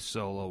 Heath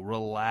Solo,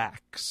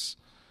 relax.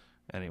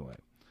 Anyway,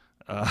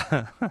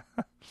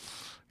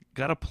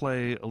 gotta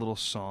play a little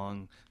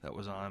song that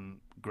was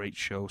on great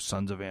show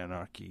Sons of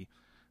Anarchy.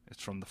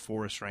 It's from the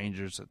Forest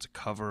Rangers. It's a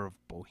cover of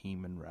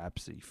Bohemian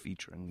Rhapsody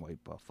featuring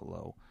White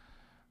Buffalo.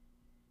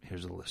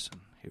 Here's a listen.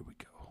 Here we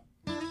go.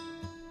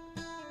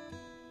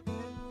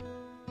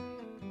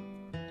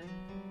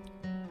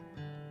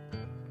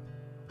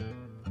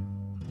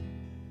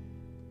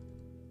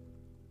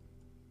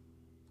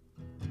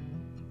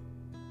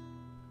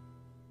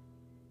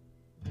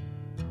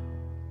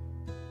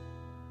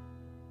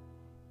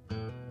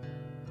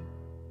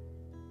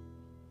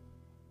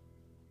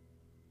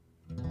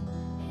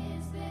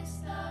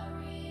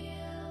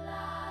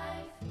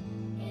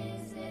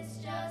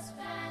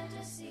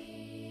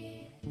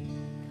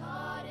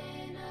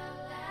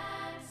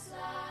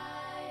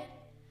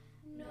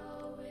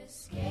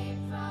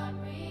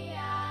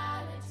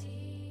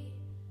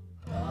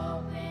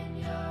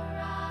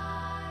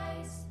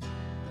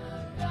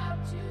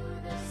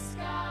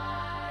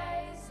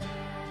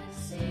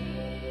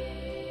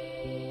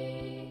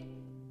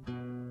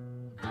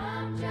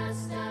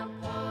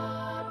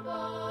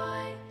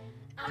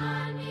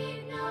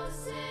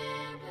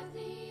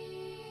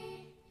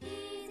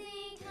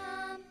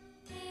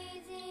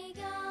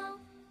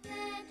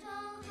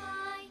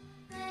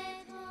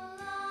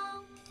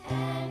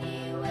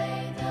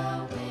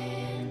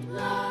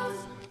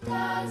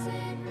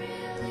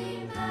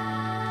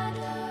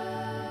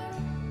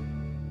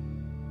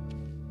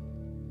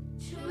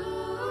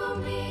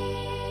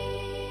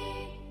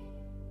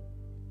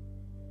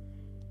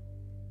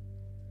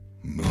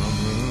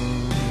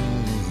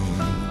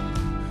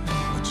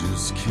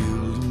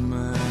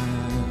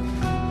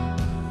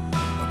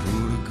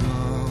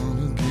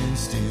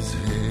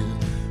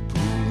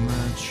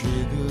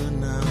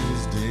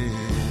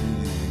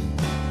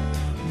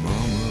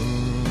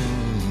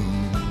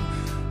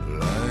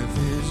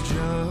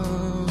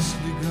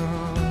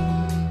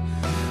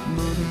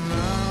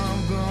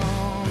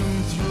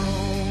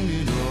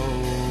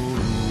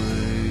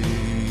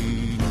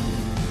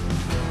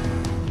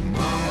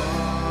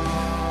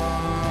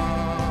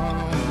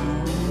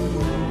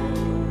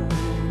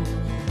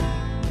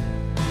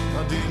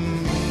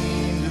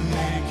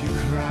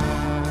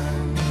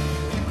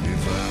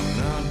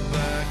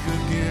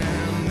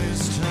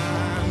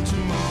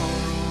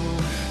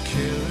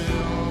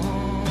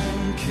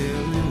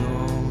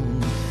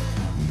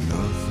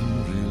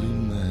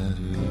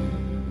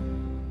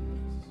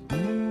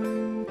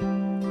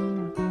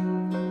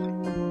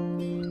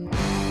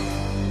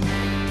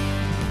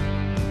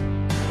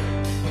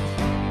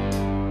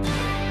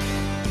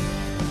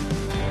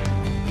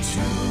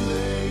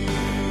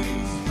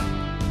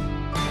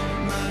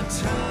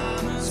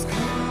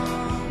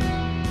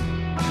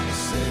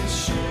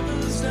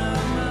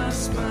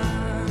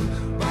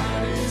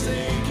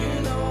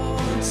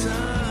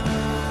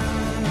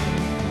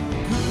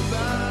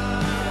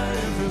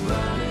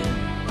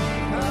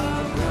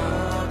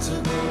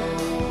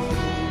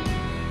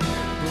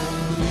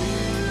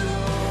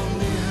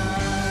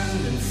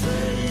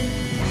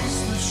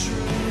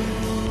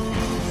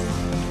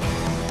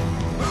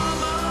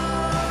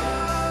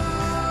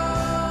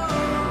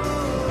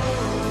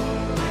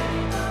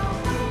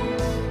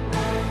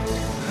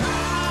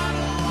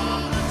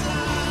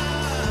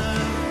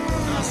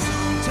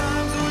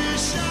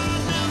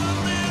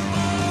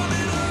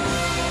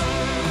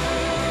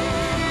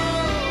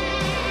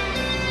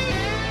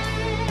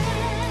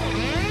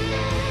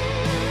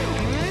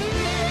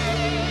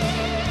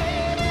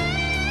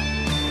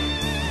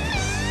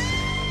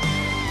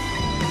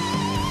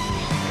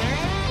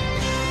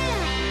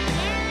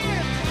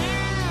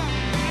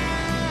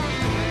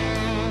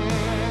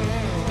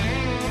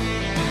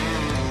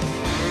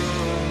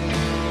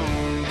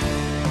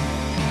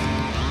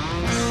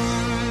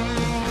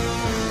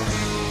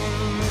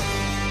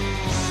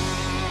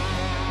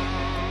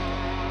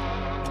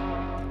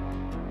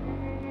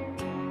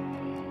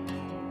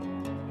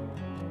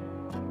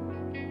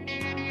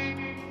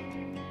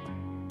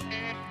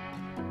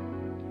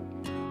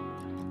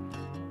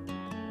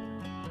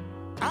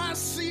 I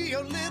see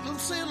a little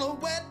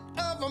silhouette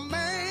of a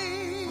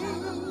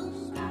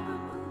man.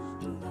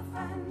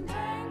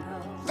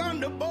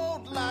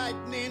 Thunderbolt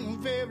lightning,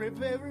 very,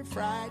 very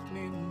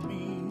frightening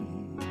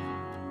me.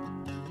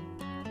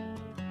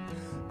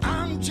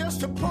 I'm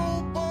just a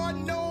poor boy,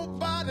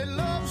 nobody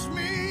loves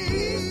me.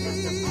 He's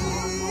just a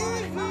poor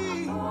boy from a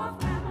poor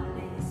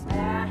family.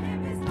 Spare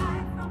him his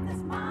life from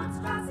this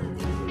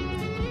monstrosity.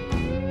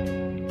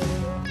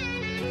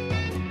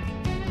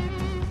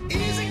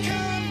 Easy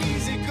come,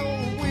 easy go,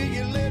 will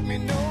you let me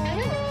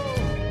know?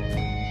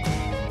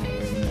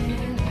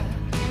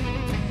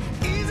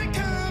 Easy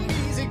come,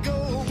 easy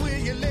go, will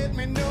you let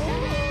me know?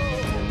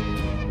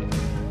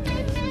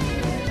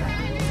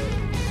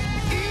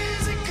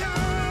 Easy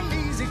come,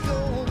 easy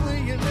go, will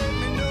you let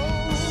me know?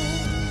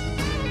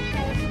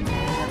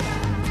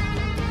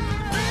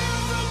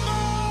 There's a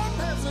bomb,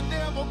 has the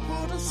devil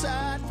put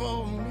aside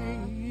for me.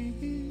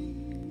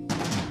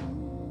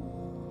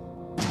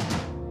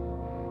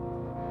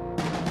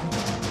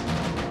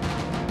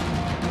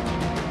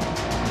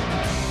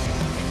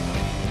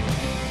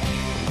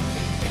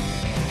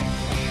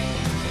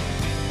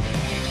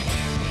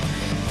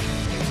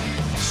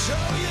 So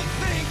you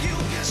think you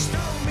can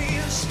stone me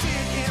and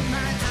stick in my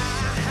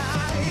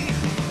eye?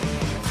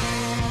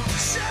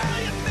 So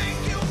you think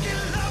you can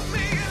love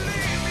me and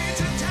leave me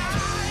to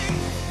die?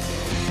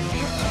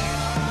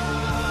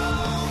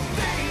 Oh,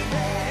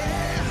 baby,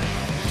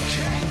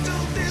 can't do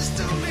this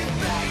to me,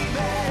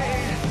 baby.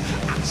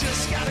 I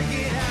just gotta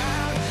get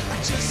out. I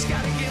just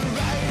gotta get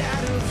right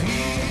out of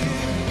here.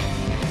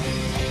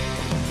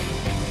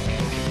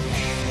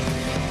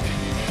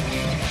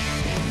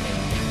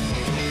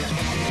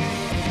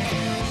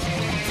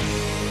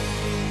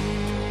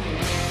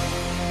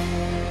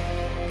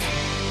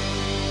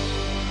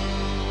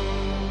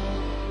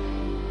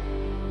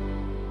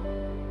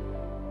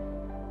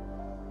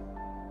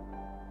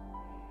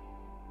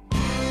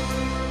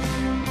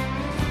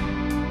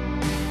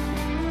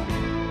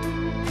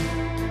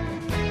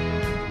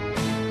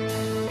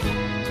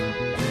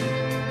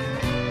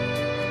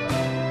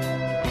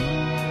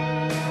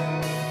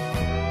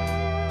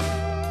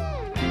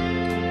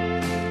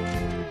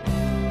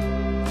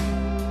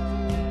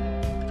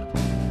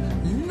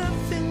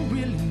 Nothing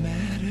really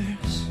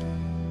matters.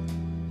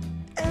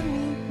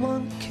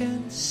 Anyone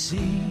can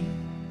see.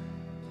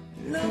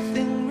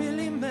 Nothing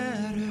really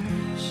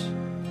matters.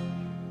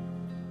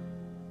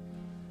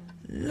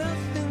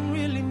 Nothing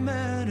really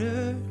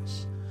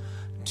matters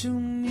to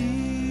me.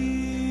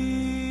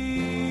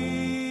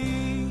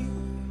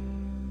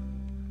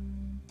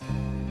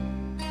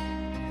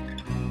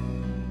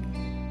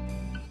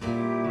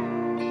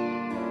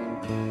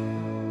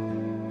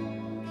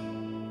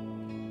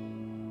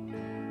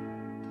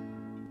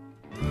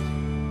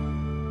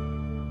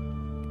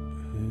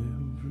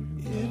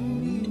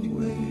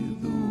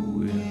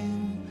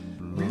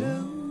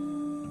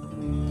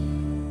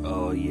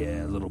 Oh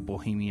yeah, a little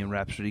Bohemian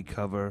Rhapsody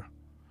cover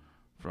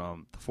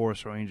from the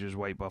Forest Rangers,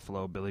 White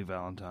Buffalo, Billy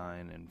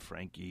Valentine, and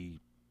Frankie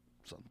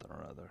something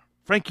or other.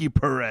 Frankie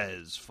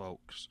Perez,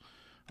 folks.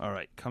 All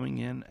right, coming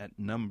in at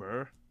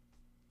number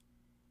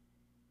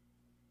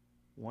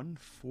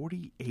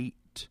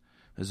 148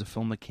 is a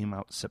film that came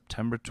out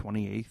September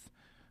 28th,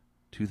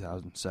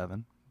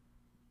 2007.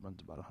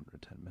 Runs about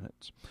 110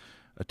 minutes.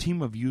 A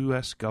team of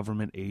U.S.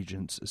 government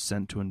agents is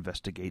sent to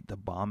investigate the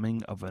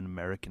bombing of an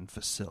American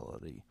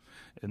facility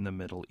in the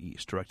Middle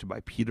East. Directed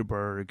by Peter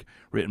Berg,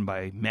 written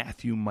by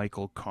Matthew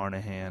Michael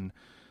Carnahan,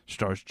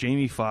 stars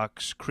Jamie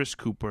Foxx, Chris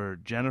Cooper,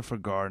 Jennifer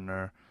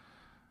Gardner,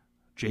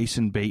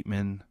 Jason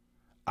Bateman,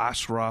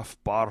 Ashraf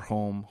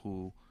Barham,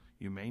 who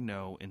you may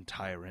know in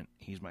Tyrant.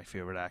 He's my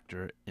favorite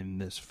actor in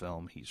this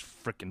film. He's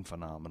freaking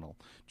phenomenal.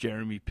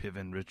 Jeremy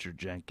Piven, Richard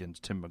Jenkins,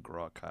 Tim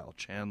McGraw, Kyle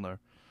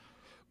Chandler,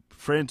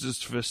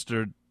 Francis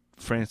Fisher,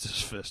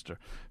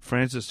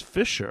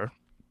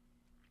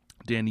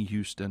 Danny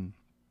Houston,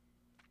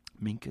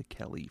 Minka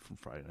Kelly from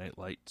Friday Night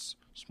Lights,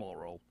 small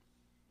role.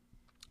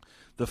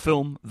 The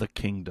film, The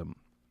Kingdom.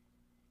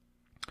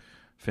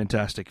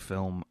 Fantastic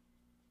film,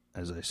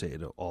 as I say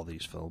to all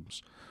these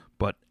films.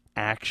 But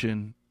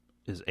action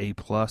is A+,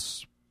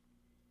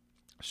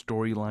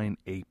 storyline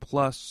A+.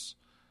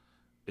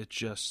 It's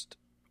just,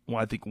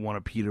 I think, one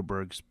of Peter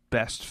Berg's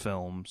best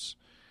films.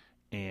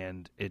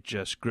 And it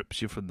just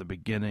grips you from the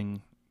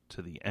beginning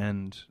to the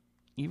end,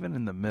 even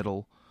in the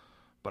middle.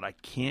 But I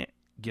can't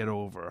get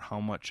over how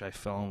much I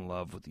fell in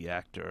love with the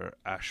actor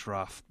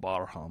Ashraf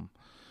Barham,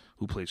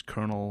 who plays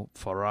Colonel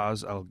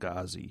Faraz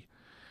Al-Ghazi.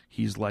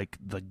 He's like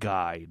the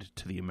guide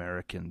to the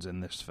Americans in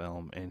this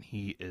film, and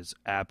he is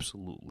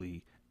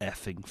absolutely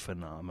effing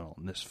phenomenal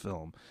in this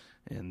film.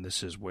 And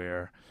this is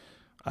where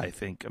I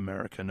think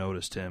America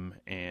noticed him,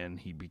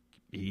 and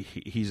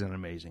he's an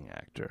amazing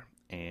actor.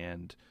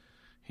 And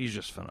he's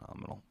just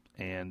phenomenal.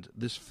 And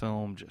this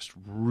film just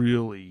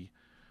really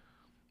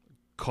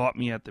caught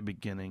me at the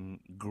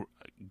beginning,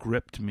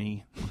 gripped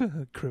me.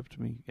 Gripped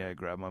me. Yeah,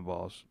 grabbed my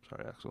balls.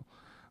 Sorry, Axel.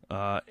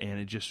 And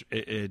it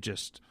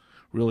just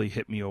really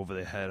hit me over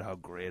the head how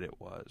great it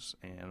was.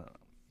 And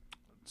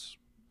it's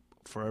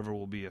forever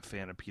will be a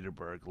fan of Peter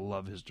Berg.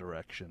 Love his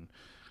direction.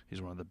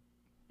 He's one of the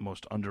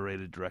most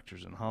underrated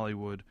directors in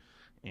Hollywood.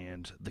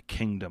 And The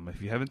Kingdom.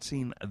 If you haven't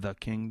seen The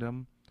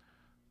Kingdom,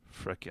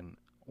 frickin'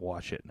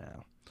 watch it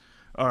now.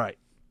 All right.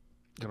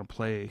 Gonna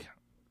play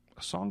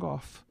a song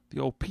off the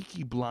old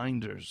Peaky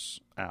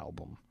Blinders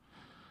album.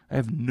 I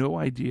have no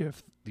idea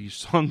if these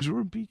songs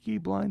were Peaky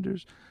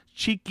Blinders.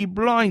 Cheeky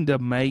Blinder,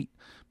 mate.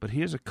 But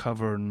here's a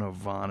cover of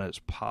Nirvana's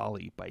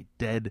Polly by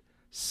Dead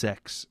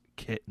Sex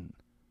Kitten.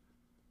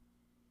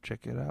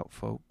 Check it out,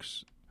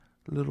 folks.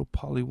 Little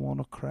Polly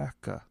want a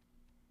cracker,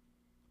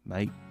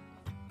 mate.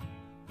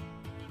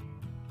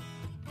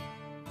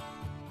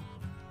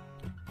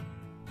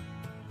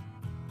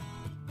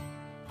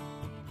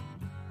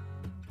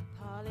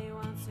 Polly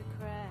wants a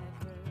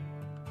cracker.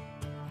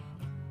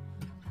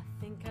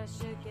 I think I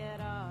should get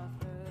off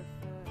her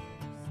first.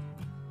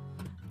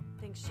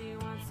 I think she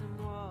wants some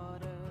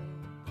water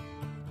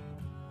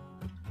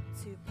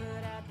to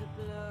put out the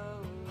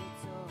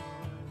blowtorch.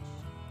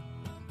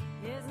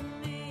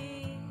 Isn't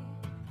me,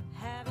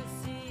 have a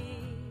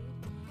seat,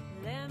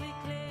 let me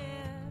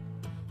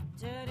clip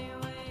dirty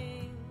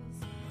wings,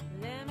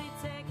 let me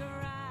take a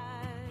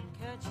ride,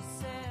 cut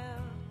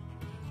yourself,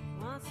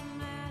 want some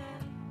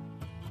man,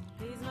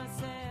 please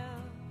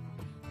myself,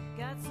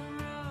 got some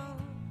rope,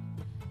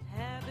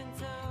 have been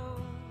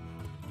told,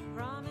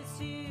 promise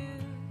you,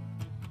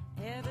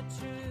 ever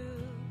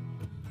true,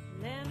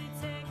 let me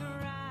take a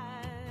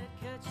ride,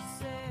 cut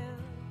yourself,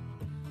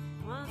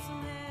 want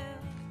some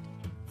help,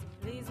 to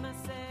please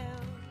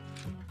myself.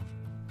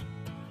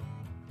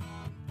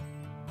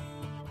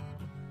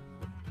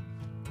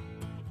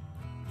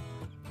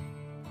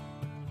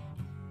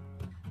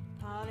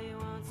 Polly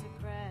wants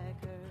a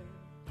cracker.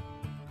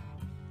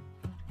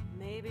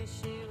 Maybe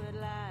she would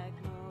like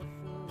more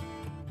food.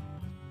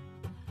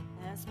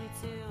 Ask me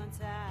to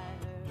untie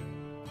her.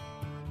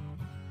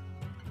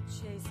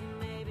 Chasing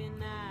may be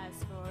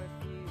nice for a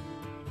few.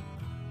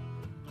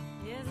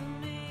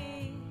 Isn't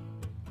me,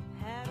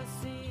 have a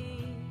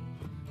seat.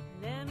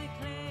 Let me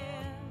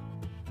clear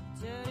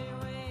dirty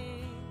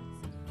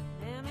wings.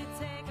 Let me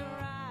take a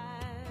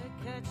ride,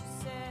 cut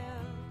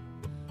yourself.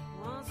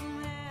 Want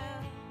some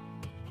help,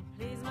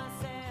 please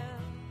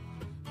myself.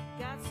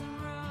 Got some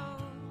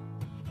road,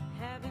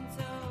 have been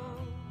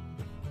told.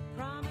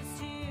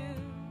 Promise you,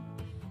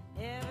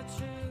 ever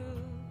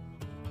true.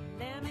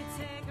 Let me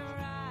take a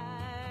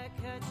ride,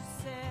 cut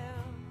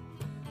yourself.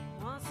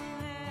 Want some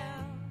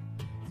help,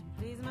 to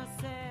please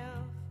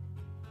myself.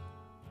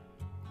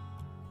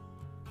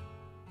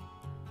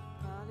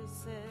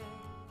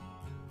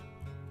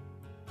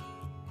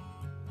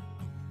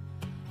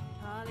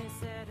 Polly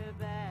said her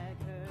back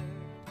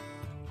hurts.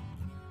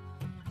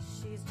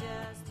 She's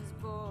just as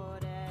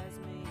bored as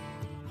me.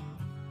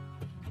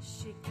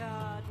 She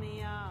caught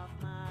me off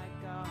my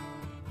guard.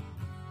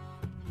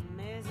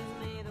 Amazes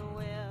me the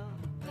will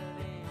of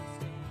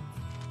instinct.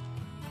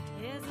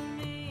 Isn't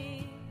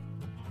me,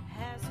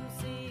 have some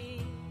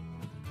seed.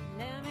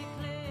 Let me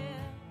clear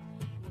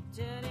your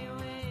dirty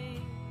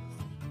wings.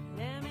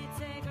 Let me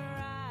take a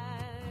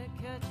ride,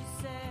 cut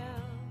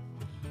yourself.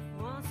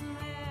 Want some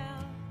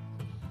help,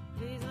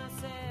 please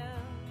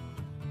myself.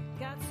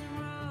 Got some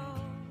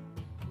road,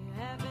 you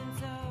have been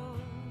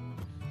told.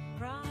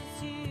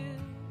 Promise you,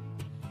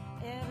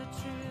 ever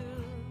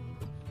true.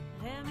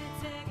 Let me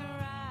take a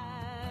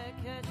ride,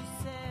 cut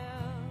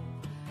yourself.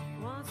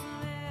 Want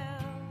some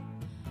help,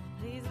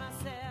 please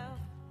myself.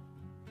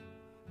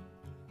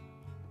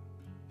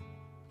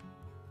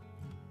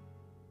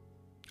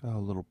 A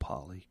little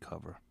Polly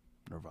cover,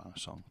 Nirvana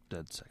song,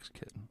 Dead Sex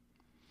Kitten.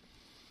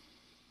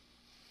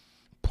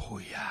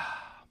 Boy, yeah.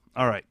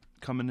 All right,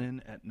 coming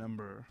in at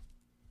number.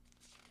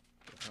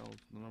 What the hell's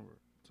the number?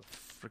 It's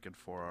a freaking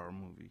 4-hour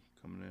movie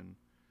coming in.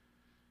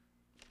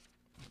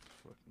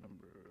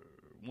 Number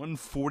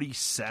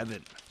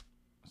 147.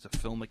 It's a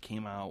film that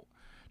came out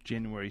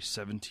January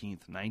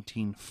 17th,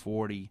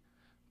 1940,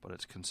 but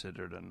it's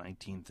considered a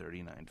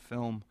 1939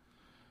 film.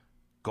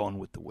 Gone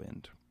with the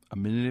Wind. A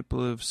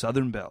manipulative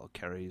Southern belle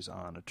carries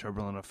on a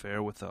turbulent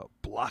affair with a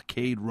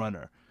blockade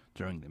runner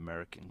during the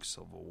American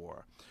Civil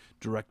War.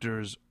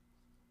 Directors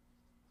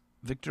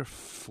Victor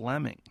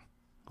Fleming,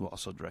 who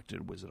also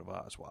directed Wizard of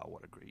Oz. Wow,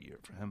 what a great year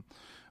for him.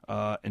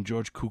 And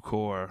George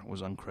Cukor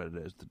was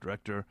uncredited as the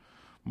director.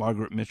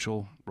 Margaret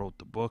Mitchell wrote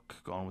the book,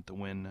 Gone with the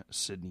Wind.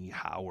 Sidney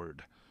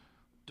Howard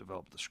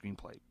developed the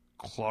screenplay.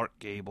 Clark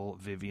Gable,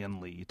 Vivian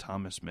Leigh,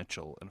 Thomas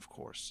Mitchell, and, of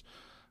course,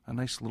 a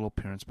nice little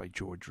appearance by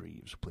George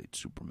Reeves, who played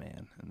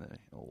Superman in the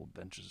old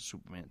Adventures of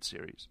Superman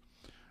series.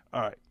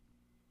 All right.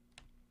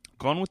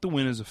 Gone with the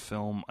Wind is a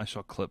film I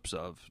saw clips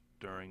of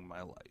during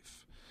my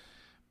life,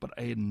 but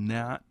I had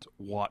not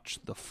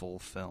watched the full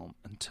film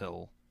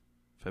until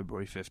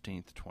February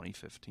 15th,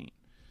 2015.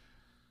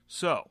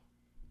 So,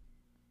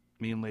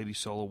 me and Lady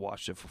Solo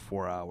watched it for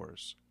 4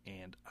 hours,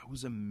 and I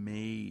was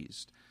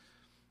amazed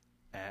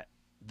at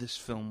this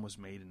film was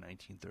made in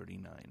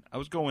 1939. I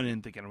was going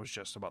in thinking it was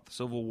just about the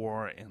Civil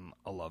War and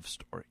a love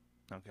story,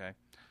 okay?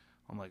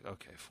 I'm like,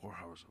 okay, 4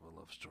 hours of a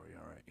love story,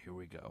 all right, here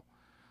we go.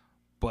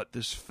 But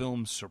this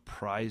film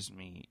surprised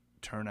me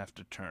turn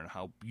after turn,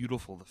 how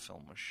beautiful the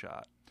film was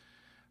shot,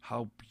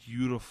 how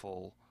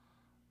beautiful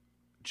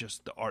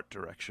just the art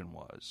direction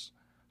was,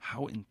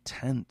 how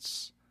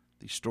intense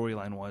the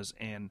storyline was.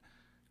 And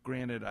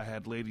granted, I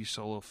had Lady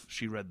Solo,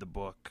 she read the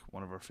book,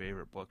 one of her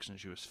favorite books, and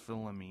she was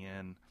filling me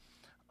in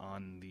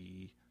on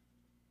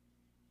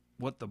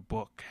what the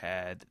book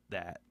had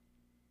that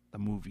the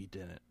movie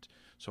didn't.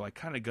 So I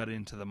kind of got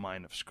into the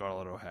mind of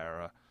Scarlett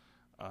O'Hara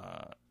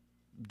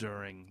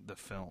during the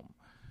film.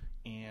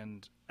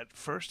 And at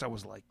first I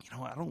was like,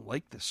 I don't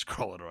like this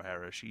Scarlett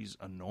O'Hara. She's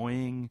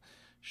annoying.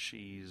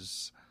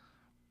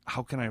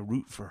 How can I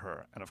root for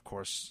her? And of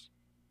course,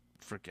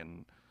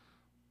 freaking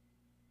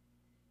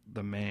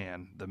the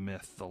man, the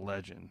myth, the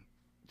legend,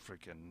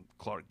 freaking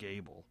Clark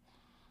Gable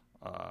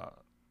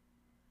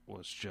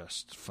was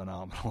just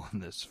phenomenal in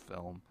this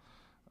film.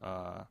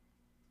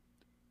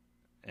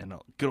 And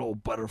good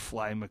old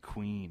Butterfly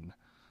McQueen,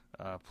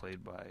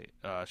 played by,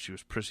 she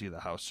was Prissy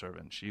the house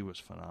servant. She was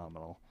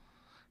phenomenal.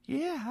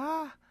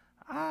 Yeah,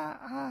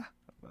 I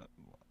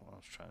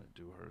was trying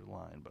to do her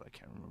line, but I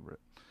can't remember it.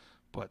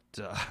 But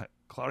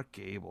Clark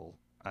Gable,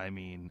 I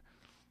mean,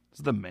 is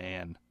the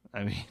man.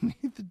 I mean,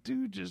 the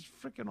dude just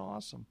freaking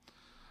awesome.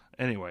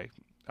 Anyway,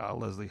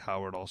 Leslie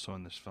Howard also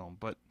in this film.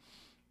 But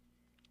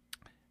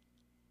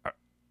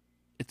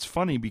it's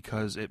funny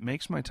because it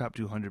makes my top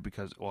 200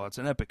 because, well, it's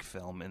an epic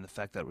film, and the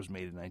fact that it was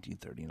made in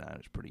 1939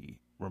 is pretty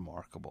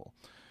remarkable.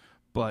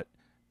 But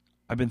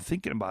I've been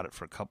thinking about it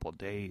for a couple of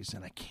days,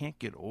 and I can't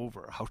get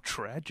over how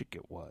tragic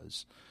it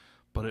was.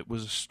 But it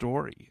was a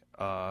story.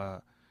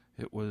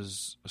 It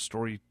was a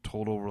story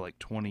told over like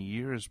 20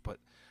 years, but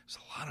there's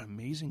a lot of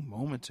amazing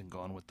moments in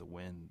Gone with the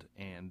Wind,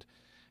 and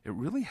it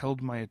really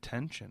held my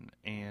attention.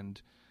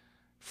 And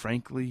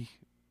frankly,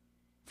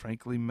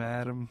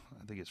 madam,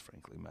 I think it's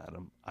frankly,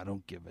 madam, I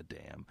don't give a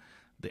damn.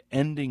 The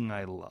ending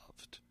I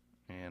loved,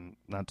 and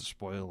not to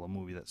spoil a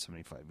movie that's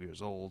 75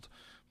 years old,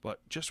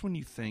 but just when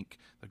you think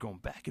they're going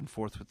back and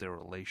forth with their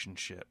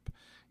relationship,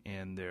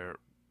 and they're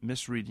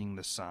misreading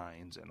the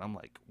signs, and I'm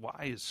like,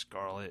 why is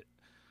Scarlett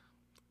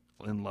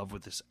in love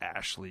with this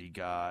Ashley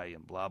guy,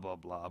 and blah, blah,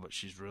 blah, but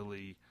she's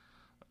really,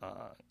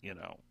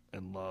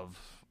 in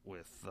love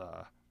with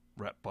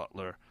Rhett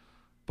Butler.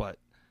 But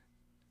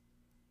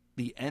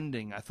the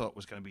ending I thought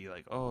was going to be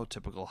like, oh,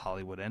 typical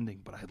Hollywood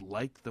ending, but I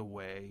liked the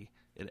way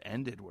it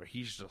ended, where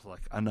he's just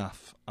like,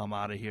 enough, I'm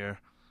out of here,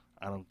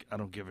 I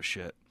don't give a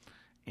shit.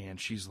 And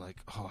she's like,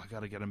 oh, I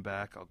got to get him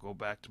back, I'll go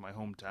back to my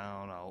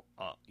hometown,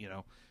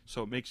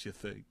 so it makes you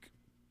think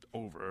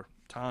over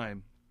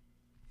time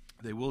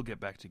they will get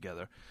back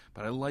together.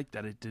 But I like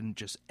that it didn't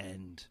just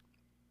end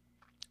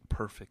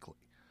perfectly.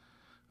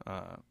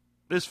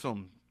 This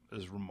film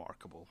is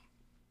remarkable,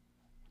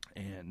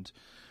 and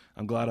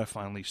I'm glad I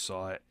finally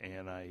saw it,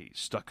 and I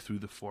stuck through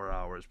the 4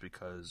 hours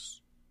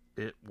because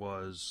it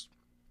was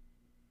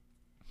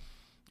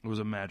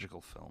a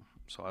magical film.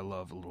 So I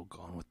love a little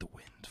Gone with the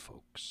Wind,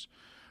 folks.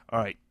 All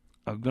right,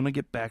 I'm going to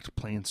get back to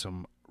playing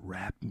some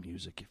rap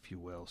music, if you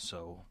will.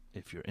 So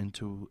if you're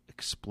into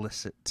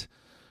explicit,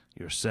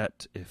 you're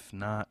set. If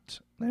not,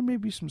 there may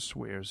be some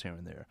swears here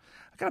and there.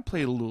 I got to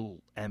play a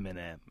little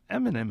Eminem.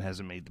 Eminem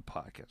hasn't made the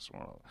podcast.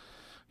 Well,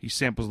 he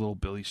samples a little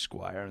Billy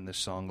Squier in this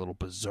song, Little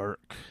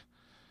Berserk.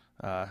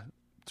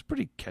 It's a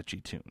pretty catchy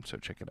tune, so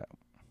check it out.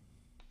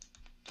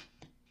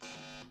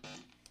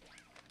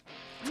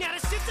 Now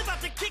the shit's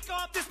about to kick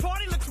off, this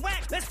party looks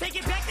whack. Let's take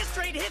it back to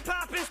straight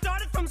hip-hop and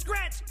start it from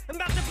scratch. I'm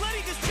about to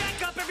bloody this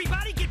jack up,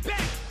 everybody get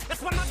back.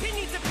 That's why my pin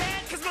needs a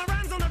pad, cause my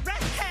rhyme's on a rat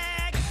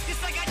tag.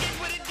 Just like I did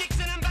with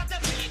addiction, I'm about to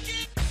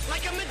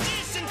like a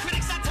magician,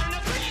 critics I turn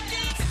up.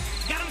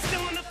 Got them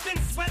still on the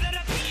fence, whether to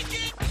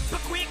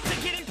but quick to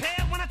get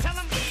impaled when I tell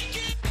them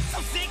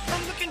so sick from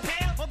looking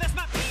pale, well that's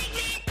my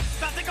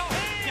about to go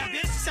ham. Yeah,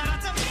 bitch, shout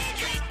out to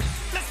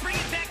let's bring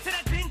it back to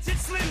that vintage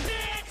slim.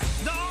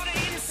 The order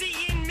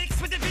MC in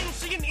mixed with the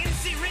Vinci and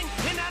MC ring.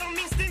 And I don't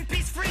mean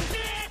Stimpy's friend.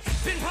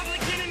 Been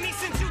public enemy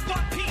since you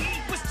thought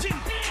PE was Jim.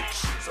 Kick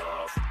shoes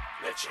off,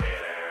 let your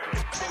head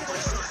out.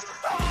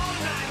 All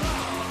night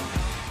long.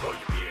 Pull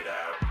your beard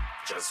out,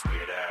 just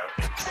weird out.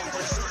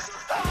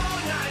 All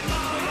night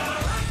long. We're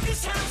gonna rock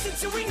this house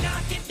until we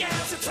knock it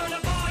down. So turn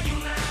the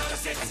volume loud.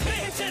 Cause it's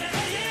been to the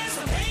AM.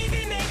 So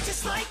baby, make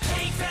just like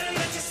cake. Better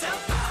let yourself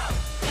go.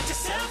 Let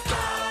yourself go.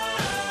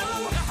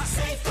 I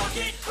say fuck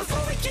it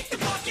before we kick the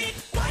bucket.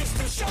 Life's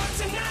too short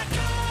to not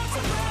go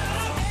for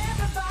broke.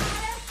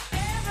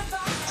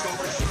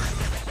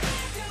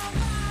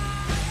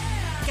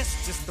 Guess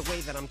it's just the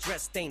way that I'm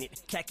dressed, ain't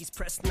it? Khakis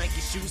pressed,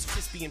 Nike shoes,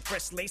 crispy and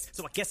fresh lace.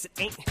 So I guess it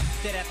ain't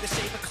that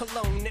aftershave of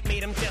cologne that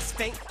made him just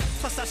faint.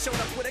 Plus I showed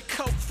up with a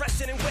coat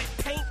fresher than wet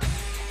paint.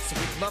 So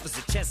if love is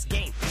a chess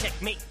game,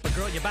 checkmate. But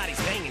girl, your body's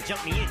banging,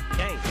 jump me in,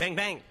 bang, bang,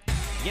 bang.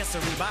 Yes,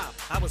 sir, Bob.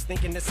 I was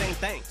thinking the same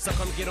thing. So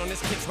come get on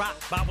this kid's rock,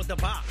 bob with the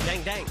bob,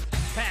 dang, dang.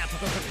 Pow, pow,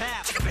 pow,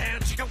 pow. Chicka pow,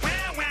 chicka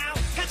wow, wow.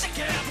 Got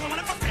your girl blowing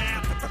up a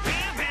pow, pow, pow,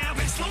 pow.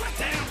 Better slow it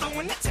down,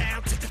 throwing the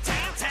town to the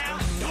town, town.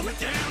 Throw it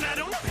down, I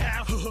don't know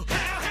how, how,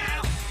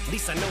 how. At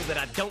least I know that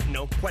I don't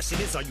know.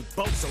 Question is, are you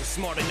both so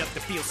smart enough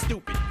to feel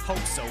stupid? Hope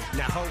so.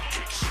 Now hope.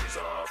 Kick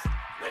shoes off,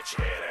 let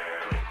your hair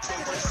down.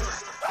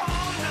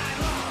 All night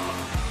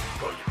long.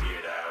 Pull your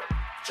beard out,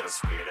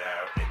 just weird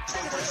out.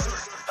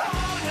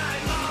 All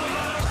night long. We're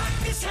gonna rock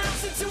this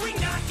house until we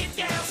knock it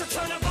down. So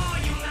turn the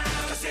volume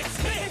loud, cause it's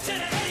spin to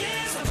the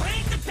AM. So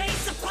break the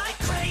bass up like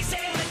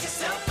crazy. Let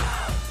yourself go,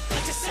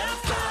 let yourself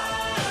go.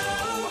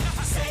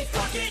 I say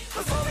fuck it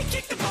before we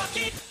kick the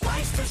bucket.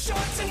 Life's too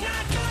short to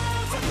not go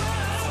for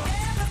broke.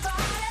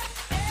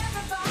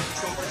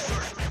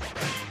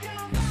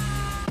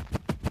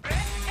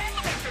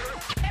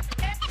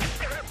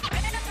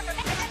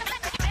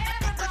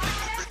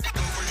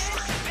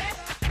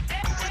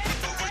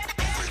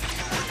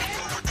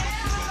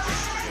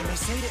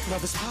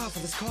 Love is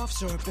powerful as cough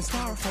syrup and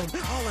styrofoam.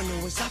 All I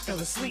know is I fell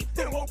asleep,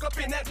 then woke up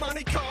in that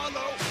Monte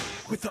Carlo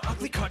with the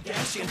ugly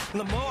Kardashian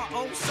Lamar.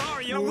 Oh,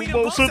 sorry, yo, we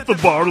almost hit the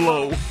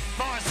Barlow.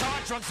 Far as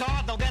hard drugs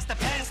are, though that's the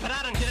past. But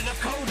I don't get enough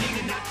codeine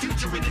and not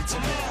future in it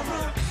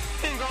tomorrow.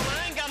 Bingo,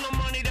 I ain't got no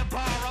money to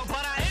borrow,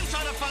 but I am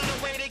trying to find a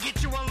way to get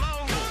you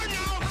alone.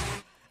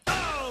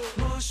 Oh,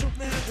 Marshall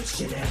Mathers,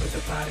 get out of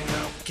the body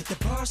now. Get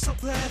the bar so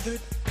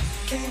leathered.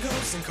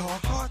 Kangos and car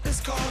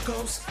heartless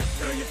cargoes.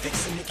 Girl, you're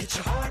fixing to get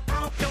your heart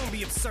broke. don't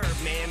be absurd,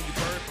 man. You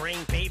bird brain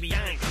baby.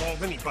 I ain't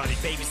called anybody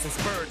baby since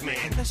Birdman.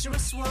 Unless you're a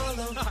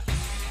swallow.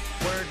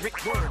 Word,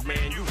 Rick, word,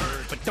 man, you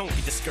heard. But don't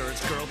get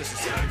discouraged, girl, this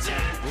is your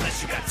jam.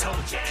 Unless you got toe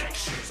jam. Kick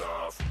shoes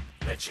off,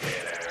 let your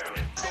hair down.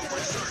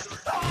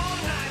 All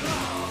night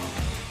long.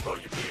 Pull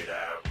your beard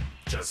out,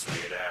 just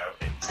weird out.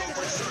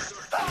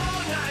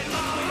 All night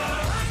long. We're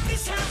gonna rock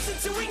this house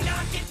until we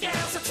knock it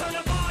down. So turn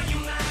the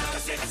volume loud,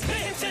 cause it's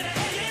spin to the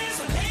AM.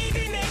 So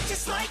baby, make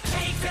just like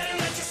cake. Better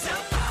let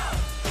yourself go,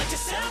 let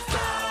yourself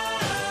go.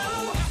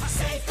 I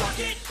say fuck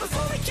it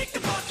before we kick the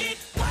bucket.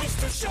 Life's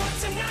too short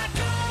to not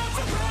go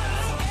for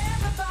broke.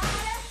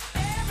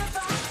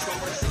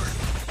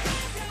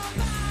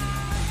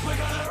 We're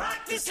gonna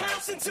rock this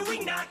house until we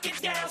knock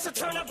it down. So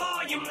turn the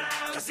volume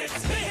loud, cause it's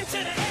spin to the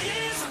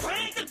AM. So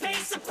crank the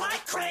bass up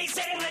like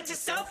crazy and let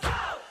yourself go,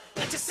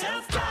 let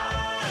yourself go.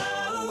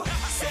 I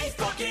say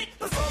fuck it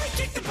before we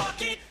kick the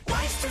bucket.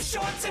 Life's too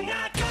short to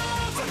not go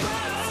for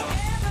broke.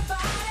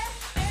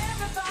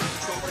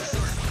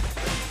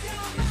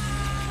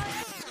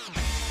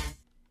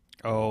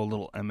 Oh,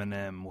 little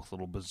Eminem with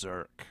little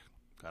Berserk.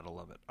 Gotta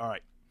love it. All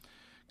right.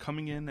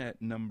 Coming in at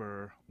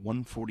number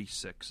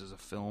 146 is a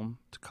film.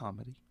 It's a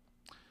comedy.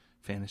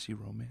 Fantasy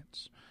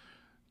romance.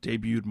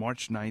 Debuted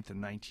March 9th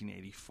in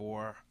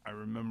 1984. I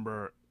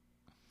remember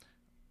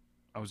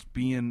I was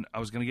going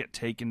to get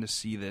taken to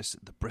see this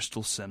at the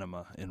Bristol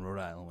Cinema in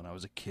Rhode Island when I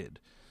was a kid.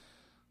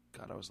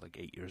 God, I was like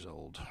 8 years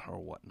old or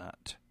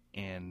whatnot.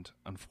 And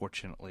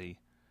unfortunately,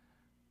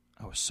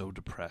 I was so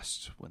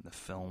depressed when the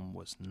film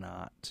was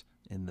not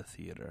in the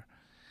theater.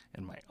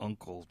 And my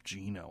uncle,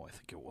 Gino, I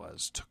think it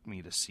was, took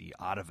me to see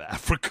Out of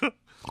Africa.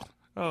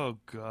 Oh,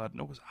 God.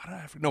 No, it was Out of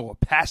Africa. No, A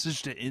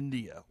Passage to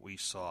India we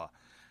saw,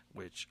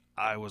 which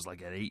I was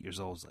like at 8 years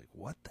old. I was like,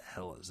 what the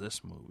hell is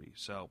this movie?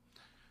 So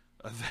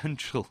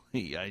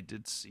eventually I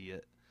did see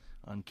it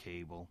on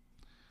cable.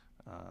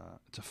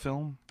 It's a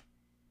film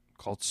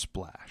called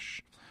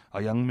Splash.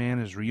 A young man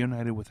is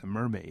reunited with a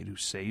mermaid who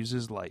saves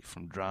his life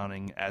from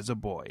drowning as a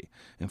boy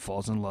and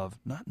falls in love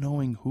not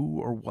knowing who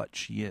or what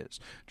she is.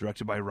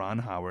 Directed by Ron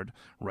Howard.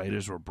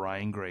 Writers were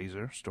Brian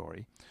Grazer,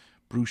 story.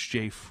 Bruce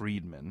J.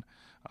 Friedman.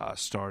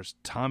 Stars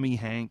Tommy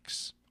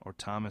Hanks, or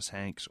Thomas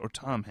Hanks, or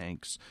Tom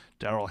Hanks.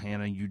 Daryl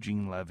Hannah,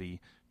 Eugene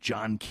Levy.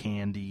 John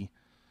Candy.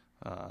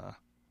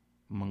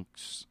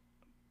 Amongst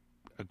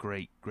a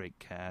great, great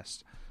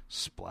cast.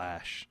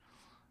 Splash.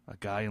 A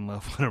guy in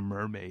love with a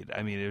mermaid.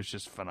 I mean, it was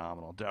just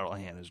phenomenal. Daryl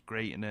Hannah's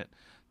great in it.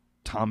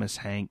 Thomas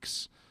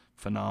Hanks,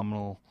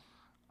 phenomenal.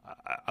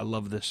 I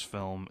love this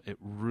film. It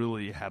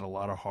really had a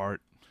lot of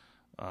heart.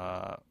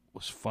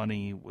 Was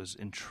funny, was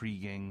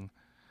intriguing,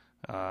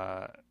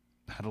 had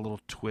a little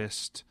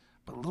twist,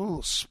 but a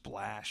little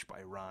splash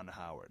by Ron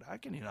Howard. How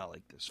can you not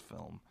like this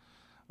film?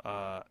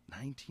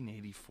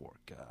 1984,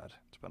 God,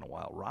 it's been a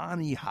while.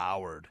 Ronnie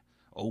Howard,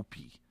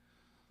 Opie.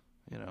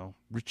 You know,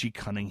 Richie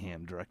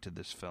Cunningham directed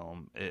this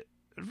film. It's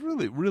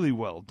really, really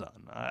well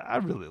done. I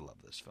really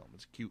love this film.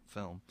 It's a cute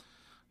film.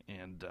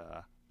 And,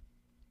 I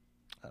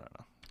don't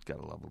know.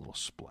 Gotta love a little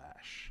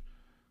splash.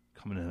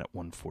 Coming in at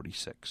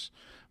 146.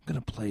 I'm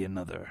going to play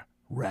another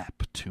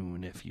rap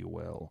tune, if you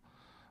will.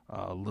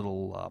 A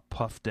little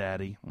Puff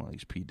Daddy, well,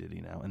 he's P.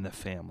 Diddy now, and The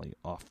Family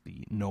off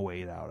the No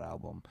 8 Out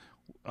album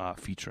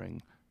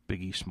featuring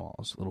Biggie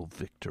Smalls. A little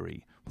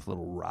Victory with a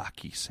little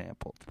Rocky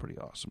sample. It's pretty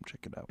awesome.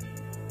 Check it out.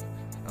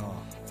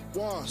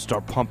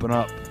 Start pumping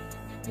up.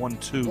 1,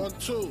 2. 1,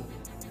 2.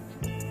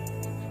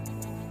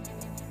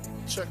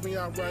 Check me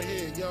out right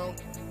here, yo.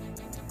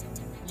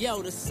 Yo,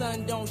 the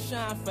sun don't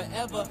shine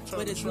forever,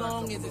 but as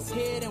long as it's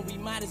here, then we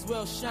might as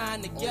well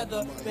shine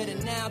together.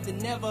 Better now than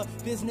never,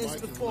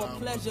 business before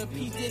pleasure.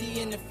 P.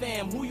 Diddy and the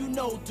fam, who you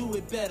know do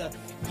it better.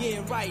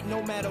 Yeah, right,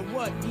 no matter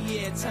what, be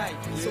airtight.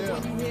 So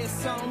when you hear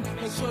something,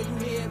 make sure you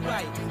hear it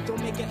right. Don't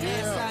make an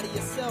ass out of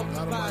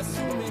yourself by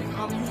assuming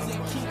our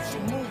music keeps you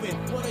moving.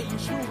 What are you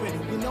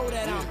proving? You know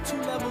that I'm 2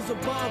 levels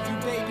above you,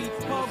 baby.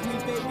 Hug me,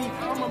 baby,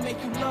 I'ma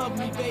make you love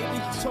me, baby.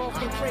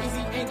 Talking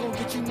crazy ain't gonna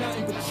get you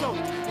nothing but choke.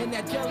 And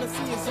that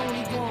jealousy is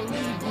only gonna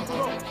leave you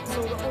broke.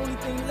 So the only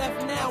thing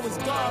left now is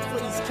God for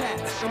these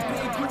cats. And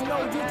big, you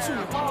know you're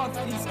too hard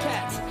for these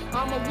cats.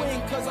 I'ma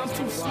win cause I'm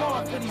too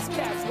smart for these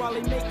cats. While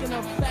they making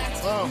up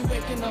facts, you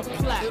making up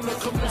plaques. In the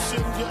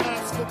commission, you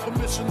ask for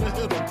permission to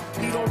hit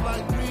him. He don't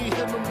like me,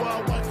 hit him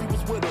while wifey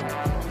was with him.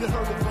 You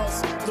heard of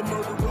us, the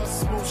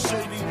murderers, most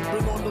shady.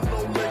 Been on the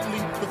low lately,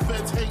 the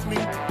feds hate me.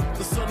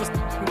 The sun is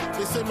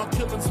they say my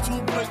killing's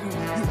too blatant.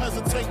 You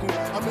hesitating,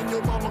 I'm in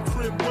your mama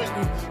crib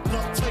waiting.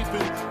 Duct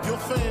taping, your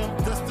fam,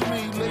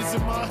 destiny lays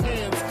in my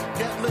hands.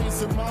 Gat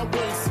lays in my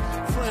waist.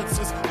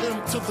 Francis,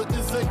 M to the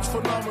is H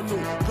phenomenal.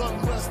 Gun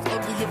rest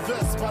under your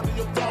vest, by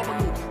the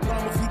abdominal.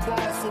 Rhyme a few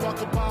bars so I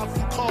can buy a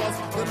few cars.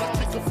 Then I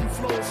kick a few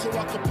flows so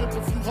I can pimp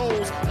a few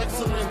hoes.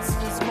 Excellence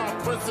is my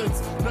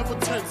presence. Never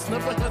tense,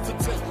 never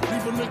hesitate.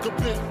 Leave a nigga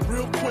bit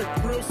real quick,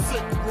 real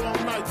sick. Raw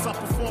nights, I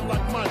perform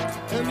like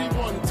Mike.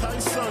 Anyone,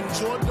 Tyson,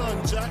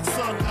 Jordan,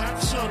 Jackson,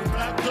 action,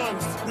 back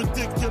guns,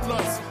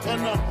 ridiculous.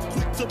 And I'm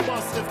quick to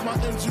bust if my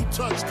ends you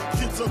touch.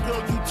 Kids or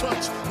girl you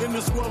touch. In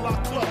this world I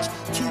clutch.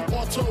 2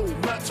 auto,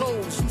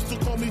 Matos. Used to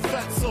call me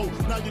Fatso,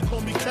 now you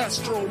call me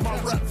Castro. My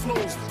rap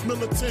flows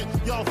militant.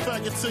 Y'all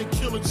faggots ain't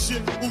killing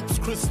shit. Oops,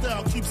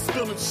 Cristal keeps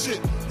spilling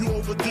shit. You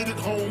overdid it,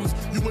 Holmes.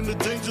 You in the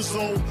danger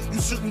zone. You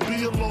shouldn't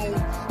be alone.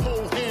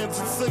 Hold hands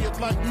and say it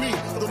like me.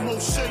 The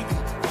most shady.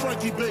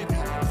 Frankie baby,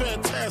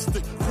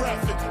 fantastic,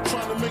 graphic,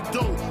 trying to make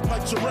dough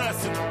like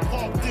Jurassic.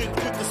 Park did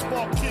quick to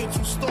spark kids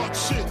who start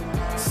shit.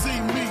 See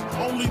me,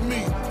 only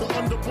me, the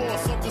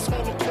underboss of this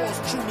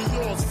Holocaust. Truly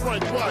yours,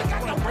 Frank White.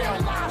 I got the real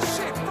live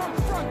shit from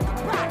front to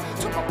back.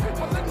 To my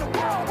people in the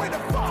world, where the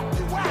fuck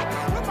you at?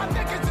 Where my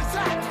niggas is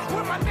at?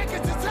 Where my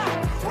niggas is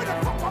at? Where the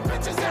fuck my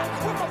bitches at?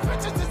 Where my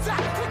bitches is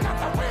at? We got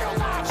the real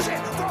live shit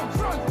from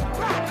front to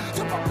back.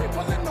 To my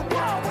people in the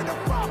world, where the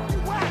fuck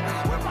you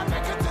at? Where my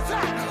niggas is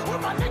at? Where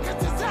my niggas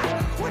is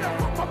at? Where the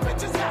fuck my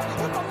bitches at?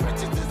 Where my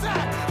bitches is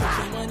at? Put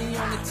your money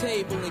on the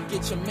table and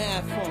get your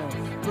math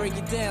on. Break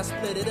it down,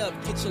 split it up,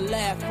 get your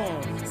laugh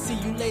on. See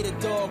you later,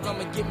 dog,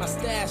 I'ma get my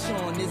stash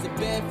on. There's a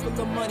bag full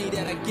of money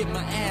that I get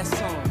my ass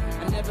on.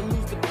 I never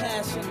lose the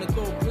passion to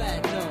go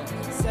platinum.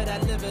 Said I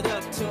live it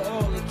up till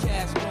all the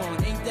cash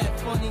gone. Ain't that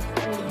funny?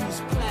 Only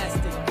use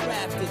plastic,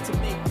 crafted to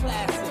make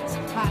classics.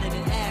 Hotter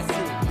than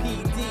acid,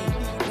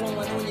 PD,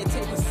 blowing on your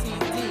tape of CD.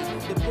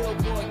 The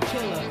Billboard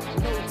killer,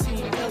 no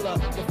team killer.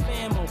 The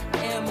famo,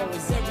 ammo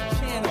is every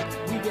channel.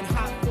 We've been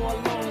hot for a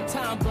long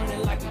time,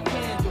 burning like a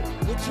candle.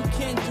 What you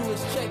can do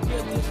is check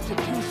your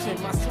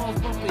distribution. My songs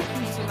bumping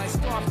Houston like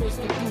Scarface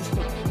produced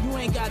them. You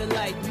ain't got it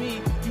like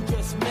me, you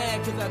just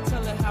mad cause I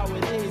tell her how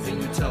it is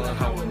and you tell her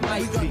how it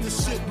might We got be.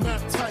 this shit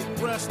mapped tight,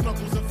 brass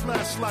knuckles and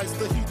flashlights.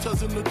 The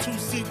heaters and the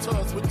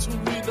 2-seaters with 2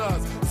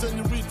 meters.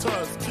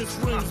 Senoritas, kiss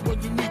rings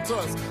when you meet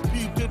us.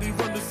 P. Diddy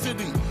run the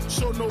city,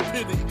 show no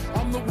pity.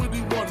 I'm the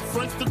witty one,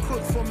 Frank the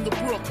crook from the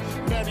brook.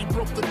 Maddie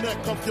broke the neck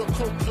of your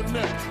coke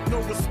connect.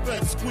 No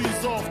respect,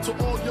 squeeze off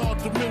to all y'all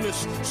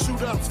diminish.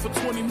 Shootouts for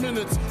 20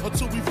 minutes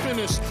until we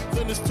finish.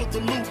 Then it's to the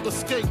loot,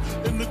 escape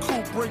in the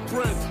coupe, break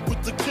bread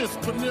with the kiss.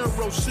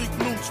 Panero, Chic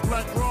Luch,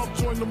 Black Rob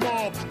join the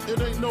mob. It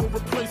ain't no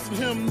replacing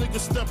him,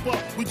 niggas step up.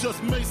 We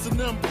just macing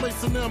them,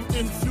 placing them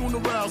in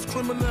funerals.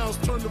 Criminals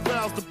turn the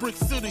vows to Brick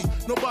City.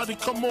 Nobody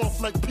come off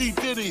like P.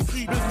 Diddy.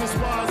 Business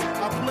wise,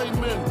 I play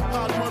men.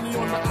 Hard money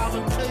on the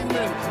island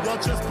Cayman.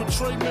 Y'all just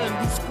betray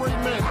men, we spray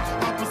men.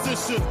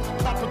 Opposition,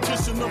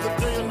 competition of the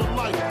day in the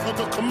life of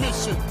the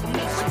commission. We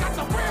got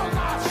the real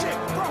live shit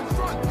from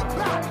front to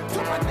back. To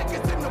my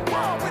niggas in the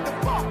world, where the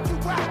fuck you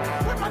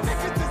at? Where my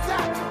niggas is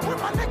at? Where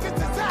my niggas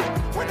is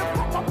at? Where the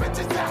fuck my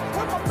bitches at?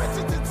 Where my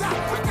bitches is at?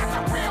 We got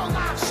the real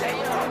live shit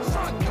from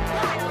front to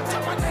back. To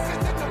my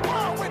niggas in the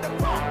world, where the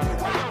fuck you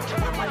at?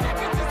 Where my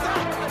niggas is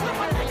at? Where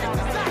my niggas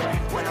is at?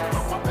 Where the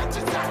fuck my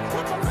bitches at?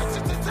 Where my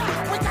bitches is at?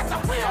 We got the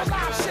real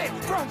live shit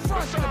from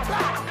front to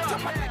back. To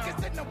my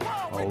niggas in the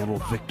world. A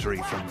little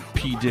victory from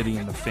P. Diddy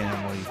and the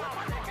family.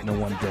 No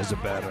one does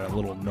it better. A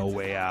little No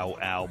Way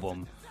Out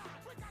album.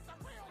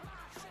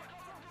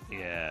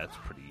 Yeah, it's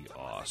pretty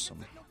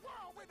awesome.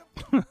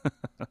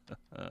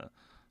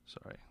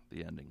 Sorry,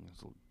 the ending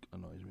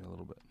annoys me a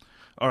little bit.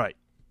 All right,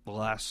 the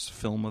last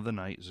film of the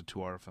night is a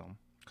 2-hour film,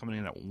 coming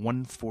in at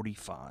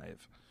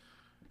 1:45.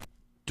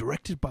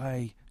 Directed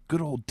by good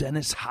old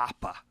Dennis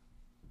Hopper.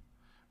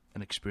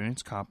 An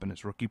experienced cop and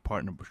his rookie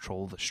partner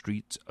patrol the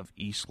streets of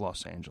East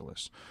Los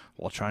Angeles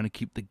while trying to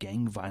keep the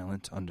gang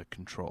violence under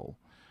control.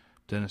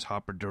 Dennis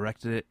Hopper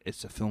directed it.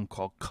 It's a film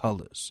called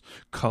Colors.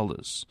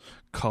 Colors.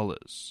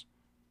 Colors.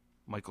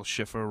 Michael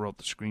Schiffer wrote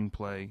the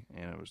screenplay,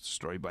 and it was the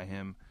story by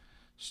him.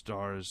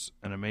 stars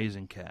an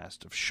amazing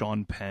cast of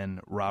Sean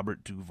Penn,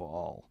 Robert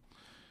Duvall,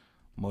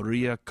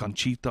 Maria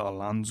Conchita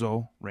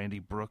Alonso, Randy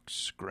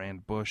Brooks,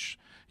 Grant Bush.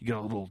 You got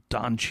a little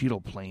Don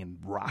Cheadle playing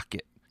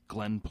Rocket,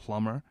 Glenn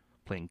Plummer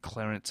playing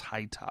Clarence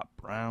Hightop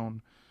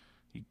Brown.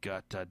 You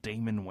got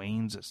Damon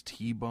Wayans as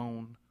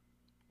T-Bone.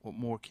 What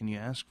more can you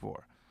ask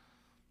for?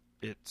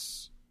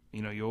 It's,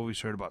 you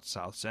always heard about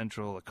South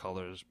Central, the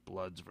Colors,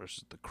 Bloods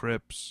versus the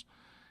Crips,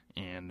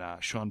 and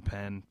Sean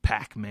Penn,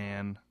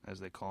 Pac-Man, as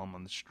they call him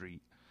on the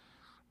street.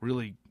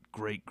 Really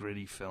great,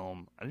 gritty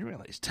film. I didn't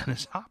realize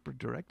Dennis Hopper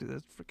directed.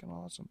 That's freaking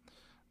awesome.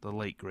 The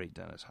late, great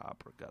Dennis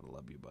Hopper. Gotta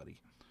love you,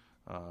 buddy.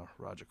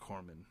 Roger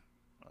Corman,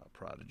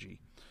 prodigy.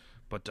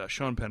 But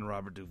Sean Penn,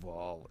 Robert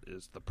Duvall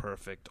is the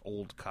perfect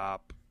old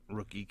cop,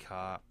 rookie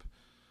cop.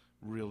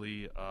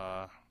 Really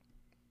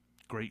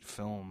great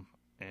film.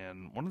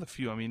 And one of the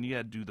few, you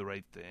had Do the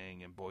Right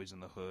Thing and Boys in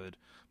the Hood,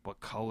 but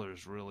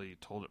Colors really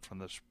told it from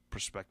the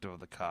perspective of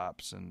the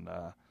cops. And,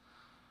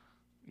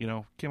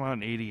 came out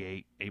in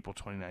 88, April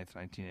 29th,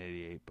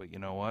 1988. But you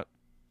know what?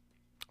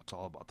 It's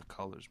all about the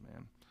colors,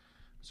 man.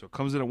 So it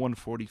comes in at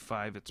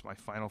 1:45. It's my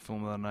final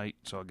film of the night,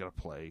 so I got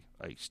to play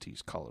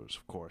Ice-T's Colors,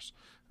 of course.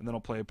 And then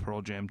I'll play a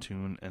Pearl Jam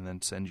tune and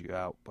then send you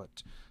out.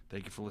 But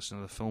thank you for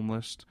listening to the film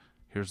list.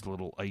 Here's the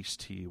little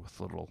Ice-T with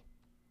a little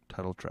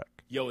title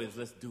track. Yo,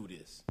 let's do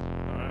this. All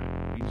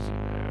right, easy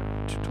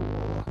there,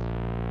 Tutuola.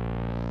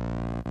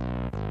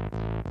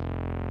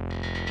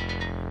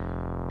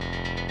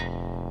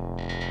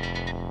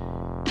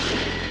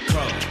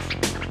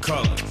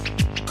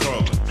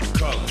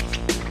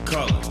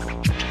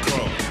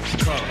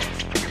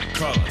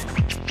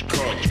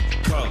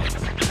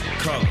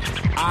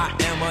 I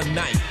am a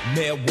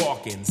nightmare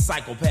walking,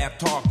 psychopath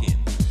talking,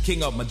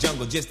 king of my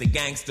jungle, just a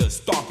gangster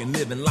stalking,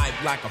 living life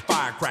like a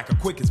firecracker,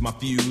 quick as my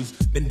fuse.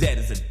 Been dead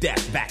as a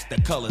death, back the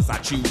colors I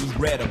choose,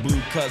 red or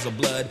blue, cause of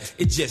blood,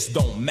 it just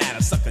don't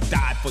matter. Sucker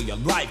died for your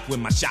life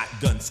when my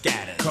shotgun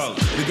scatters. Colors.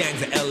 The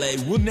gangs of LA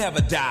will never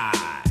die.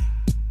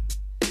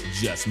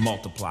 Just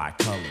multiply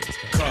colors.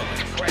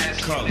 Colors.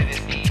 Colors. Colors.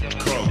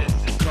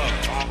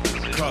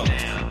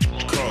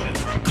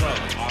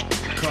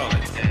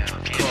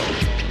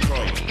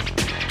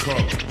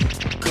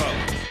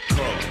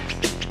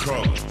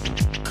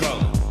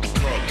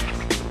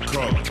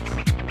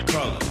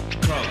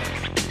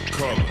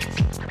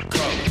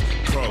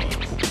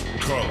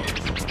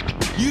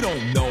 You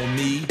don't know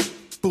me,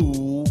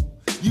 fool.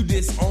 You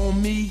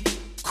disown me,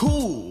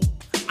 cool.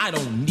 I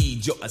don't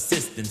need your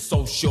assistance,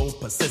 social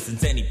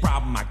persistence. Any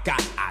problem I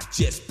got, I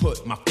just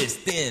put my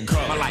fist in.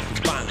 My life is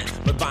violent,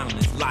 but violent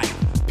is life.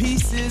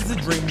 Peace is a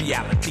dream,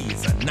 reality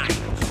is a night.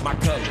 My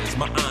colors,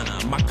 my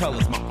honor, my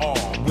colors, my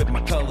all. With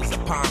my colors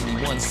upon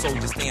me, one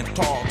soldier stands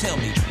tall. Tell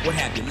me, what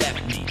have you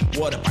left me?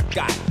 What have I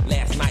got?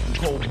 Last night in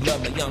cold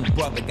blood, my young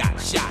brother got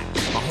shot.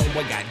 My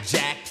homeboy got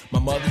jacked, my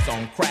mother's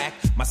on crack.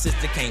 My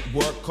sister can't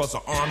work cause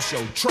her arms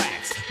show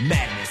tracks.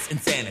 Madness,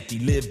 insanity,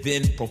 live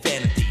in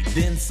profanity.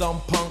 Then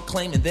some punk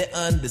claiming they're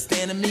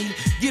understanding me.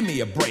 Give me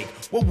a break,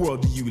 what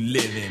world do you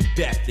live in?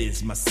 Death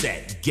is my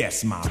set,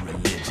 guess my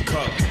religion.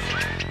 Color,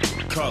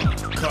 color,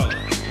 color,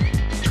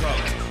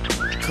 color,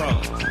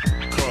 color,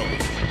 color, color,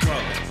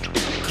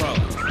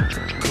 color,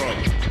 color,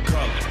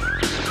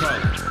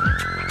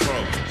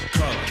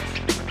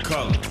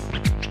 color, color, color,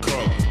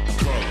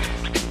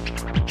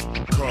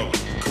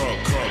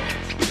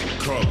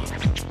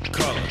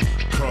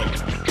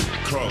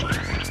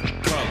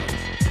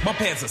 my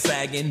pants are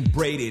sagging,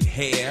 braided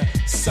hair.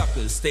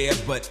 Suckers stare,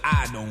 but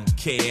I don't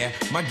care.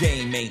 My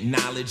game ain't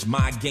knowledge,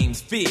 my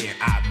game's fear.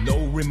 I've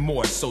no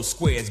remorse, so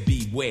squares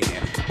beware.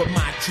 But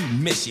my true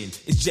mission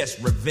is just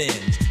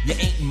revenge. You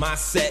ain't my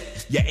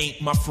set, you ain't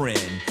my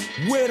friend.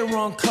 Wear the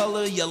wrong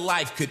color, your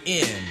life could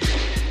end.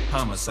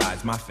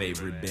 Homicide's my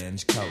favorite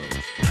binge.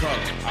 Colors.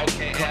 Color.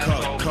 Okay,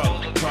 asshole, pull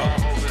the car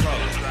over to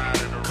the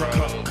side of the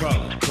road.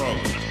 Color.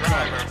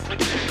 Driver, put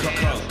your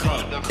hands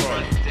on the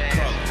front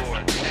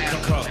dashboard.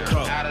 Passenger,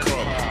 out of the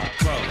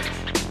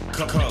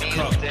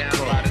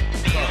car.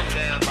 Kneel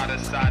down by the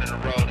side of the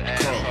road,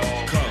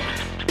 asshole.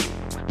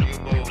 You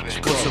move it.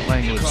 Explicit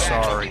language,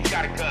 sorry.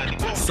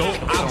 So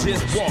I'll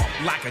just walk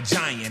like a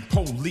giant,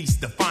 police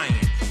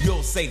defiant.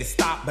 You'll say to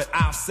stop, but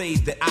I'll say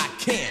that I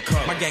can't.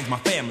 My gang's my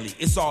family,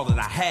 it's all that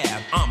I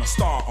have. I'm a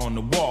star on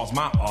the walls,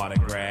 my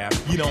autograph.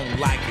 You don't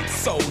like it,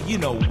 so you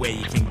know where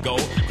you can go.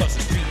 Cause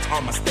the streets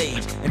are my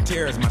stage, and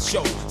terror is my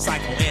show.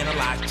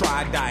 Psychoanalyze,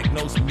 try,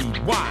 diagnose me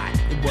why.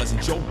 It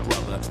wasn't your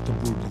brother to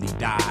brutally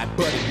die,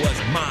 but it was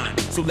mine,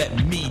 so let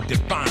me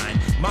define.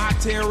 My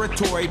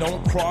territory,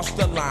 don't cross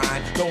the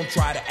line. Don't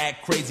try to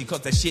act crazy,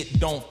 cause that shit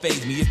don't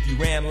faze me. If you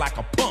ran like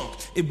a punk,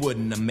 it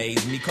wouldn't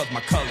amaze me, cause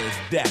my color's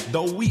death.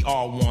 Though we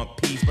all want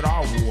peace, but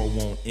our war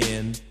won't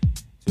end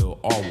till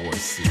all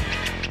wars cease.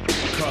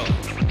 Color,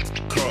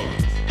 color,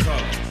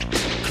 color,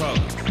 color,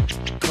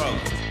 color,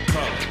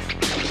 color,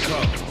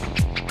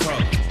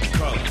 color,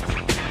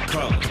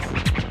 color, color, color,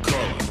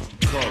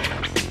 color,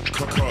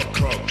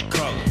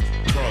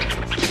 color,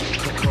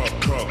 color,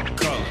 color,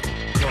 color.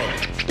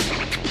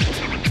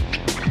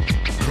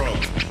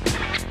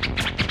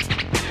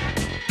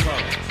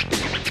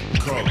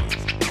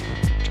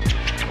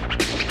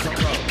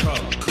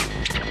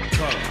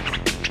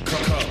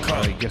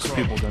 guess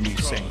people are going to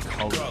be saying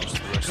colors the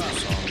rest of the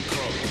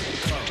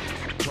song.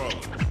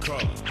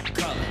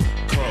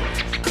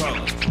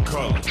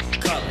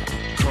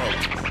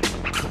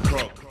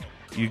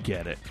 You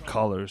get it.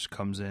 Colors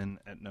comes in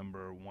at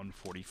number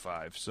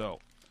 145. So,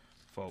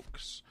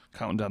 folks,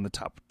 counting down the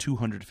top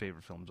 200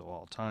 favorite films of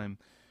all time.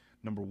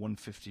 Number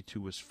 152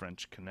 was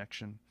French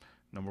Connection.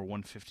 Number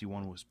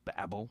 151 was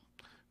Babel.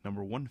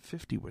 Number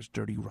 150 was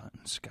Dirty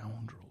Rotten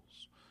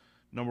Scoundrels.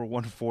 Number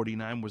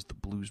 149 was The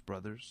Blues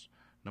Brothers.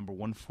 Number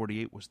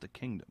 148 was The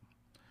Kingdom.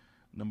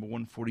 Number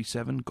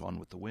 147, Gone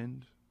with the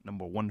Wind.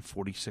 Number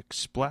 146,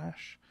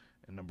 Splash.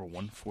 And number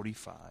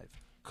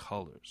 145,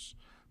 Colors.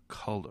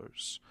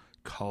 Colors.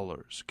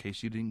 Colors. In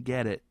case you didn't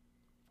get it,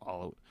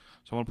 follow it.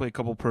 So I want to play a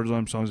couple Pearl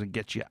Jam songs and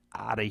get you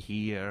out of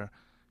here.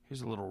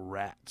 Here's a little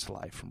Rats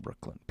live from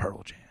Brooklyn.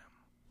 Pearl Jam.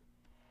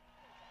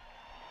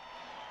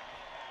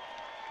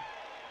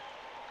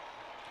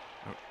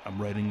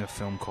 I'm writing a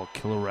film called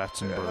Killer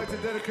Rats in I'd like to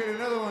Burbank. dedicate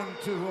another one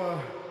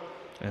to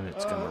And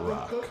it's going to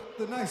rock.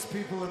 the nice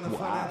people in the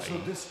Why? financial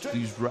district.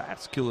 These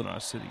rats killing our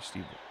city,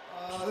 Steve.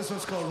 This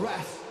one's called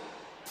Wrath.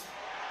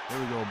 There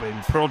we go, baby.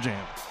 Pearl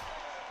Jam.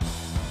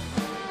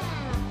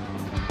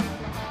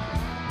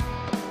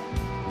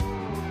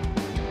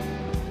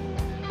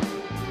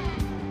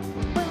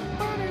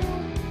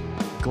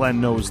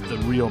 Glenn knows the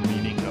real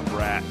meaning of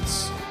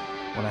rats.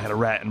 When I had a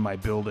rat in my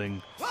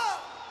building,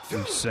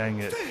 we sang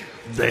it.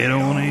 They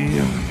don't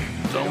eat,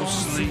 don't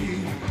sleep.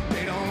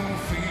 They don't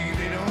feed,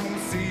 they don't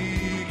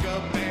seek.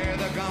 Up there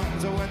the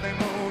guns are when they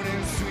moan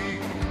and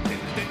sweep.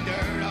 Lift the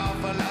dirt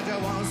off a larger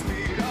one's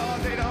feet. Oh,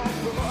 they don't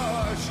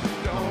push,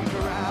 don't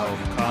corral.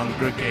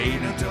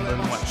 Congregate until they're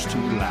much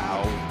too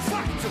loud.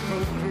 Fight to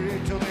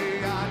procreate till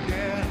they are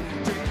dead.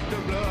 Drink the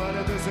blood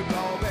of this and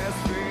all best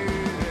friends.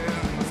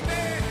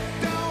 They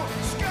don't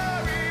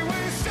scurry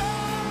when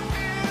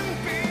something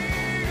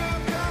bigger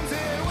comes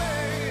their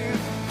way.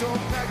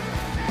 Don't pack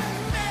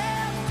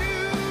themselves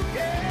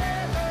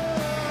together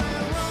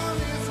and run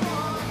this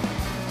one.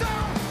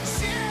 Don't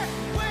shit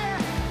where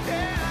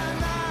they're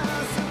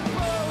not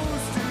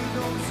supposed to.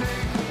 Don't say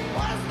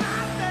what's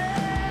not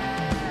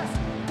theirs.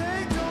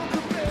 They don't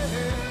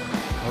compare.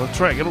 Well, that's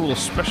right. I got a little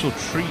special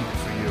treat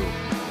for you.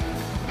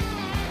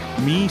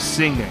 Me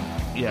singing,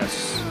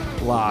 yes,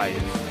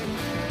 live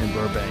in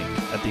Burbank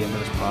at the end of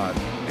this pod.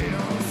 They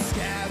don't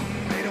scab,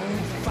 they don't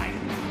fight.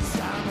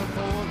 Sign the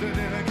board, they're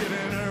never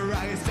giving a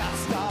right. Stop,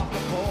 stop the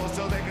poor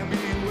so they can be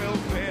well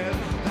fed.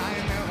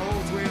 Lying their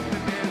holes with the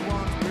dead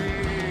ones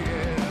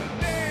bread.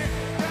 They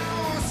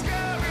don't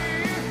scurry,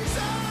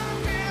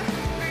 something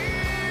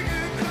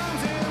bigger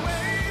comes their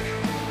way.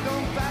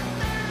 Don't back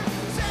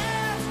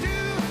themselves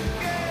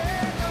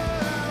together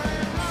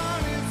and run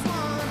this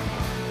one.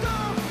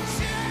 Don't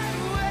shit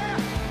where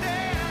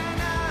they're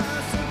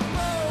not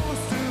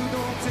supposed to.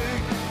 Don't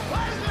take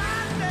what's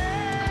not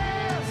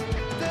theirs.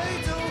 They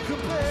don't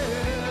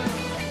compare.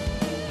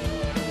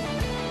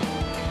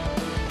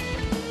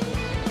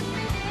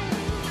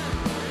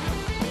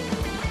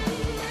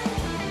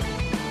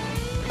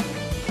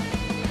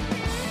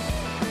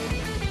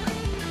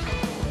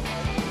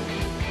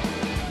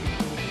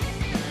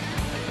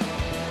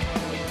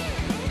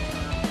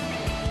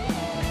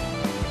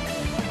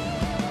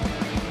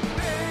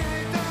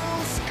 They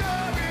don't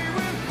scurry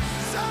when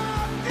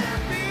something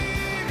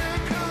bigger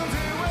comes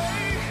their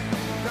way.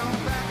 Don't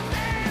back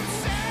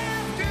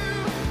themselves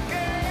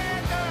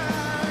together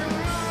and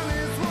run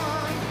this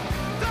one.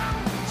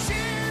 Don't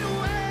shit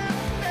where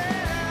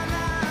they're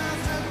not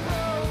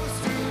supposed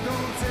to.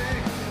 Don't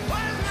take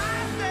what's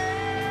not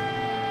theirs.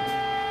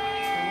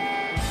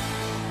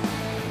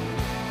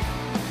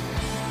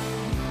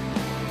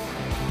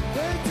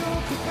 They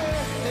don't compare.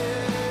 They don't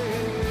compare.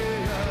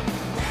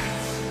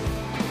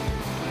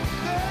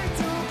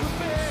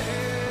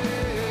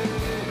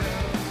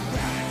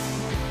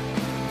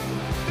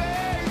 They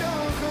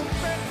don't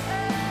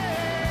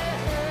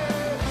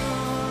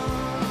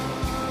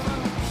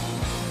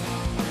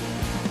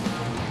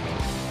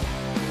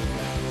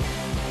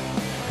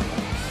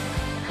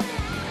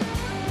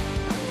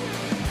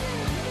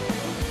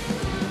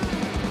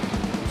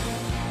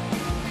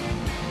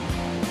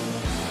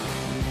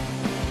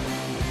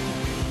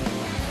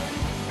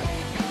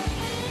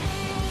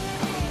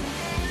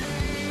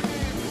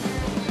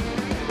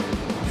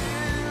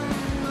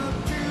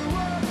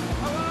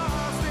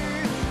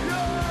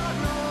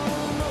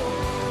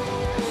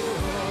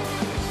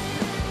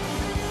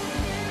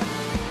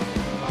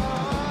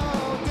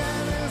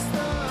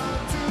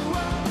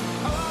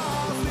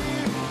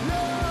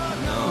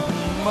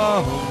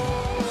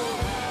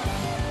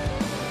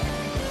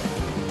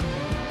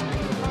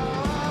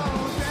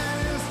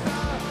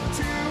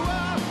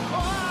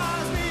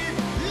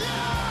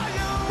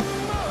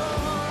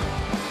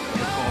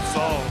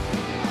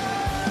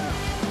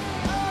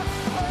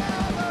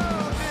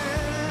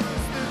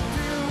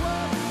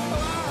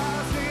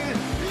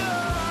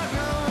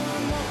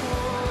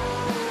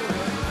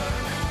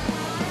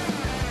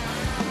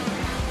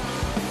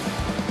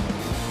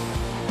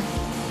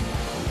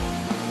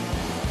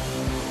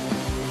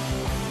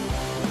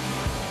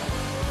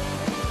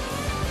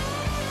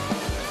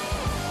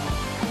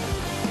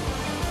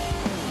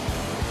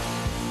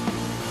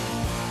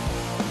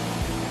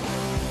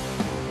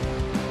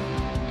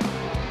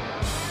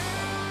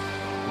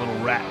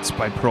Rats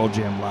by Pearl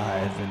Jam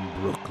live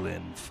in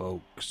Brooklyn,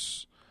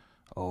 folks.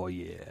 Oh,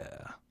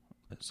 yeah.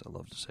 As I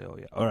love to say, oh,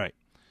 yeah. All right.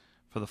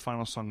 For the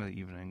final song of the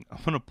evening, I'm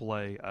going to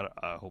play,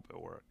 I hope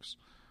it works,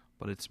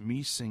 but it's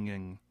me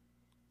singing.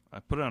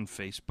 I put it on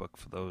Facebook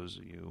for those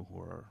of you who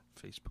are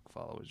Facebook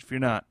followers. If you're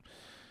not,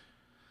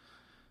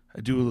 I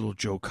do a little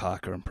Joe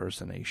Cocker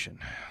impersonation,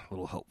 a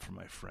little help from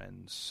my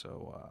friends.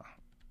 So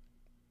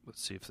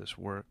let's see if this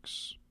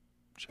works.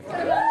 Check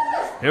it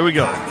out. Here we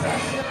go.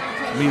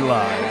 Me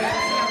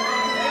live.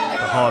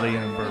 The Holiday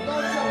Inn in Bourbon.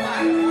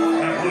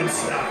 At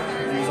Woodstock,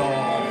 it was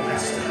all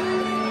messed up.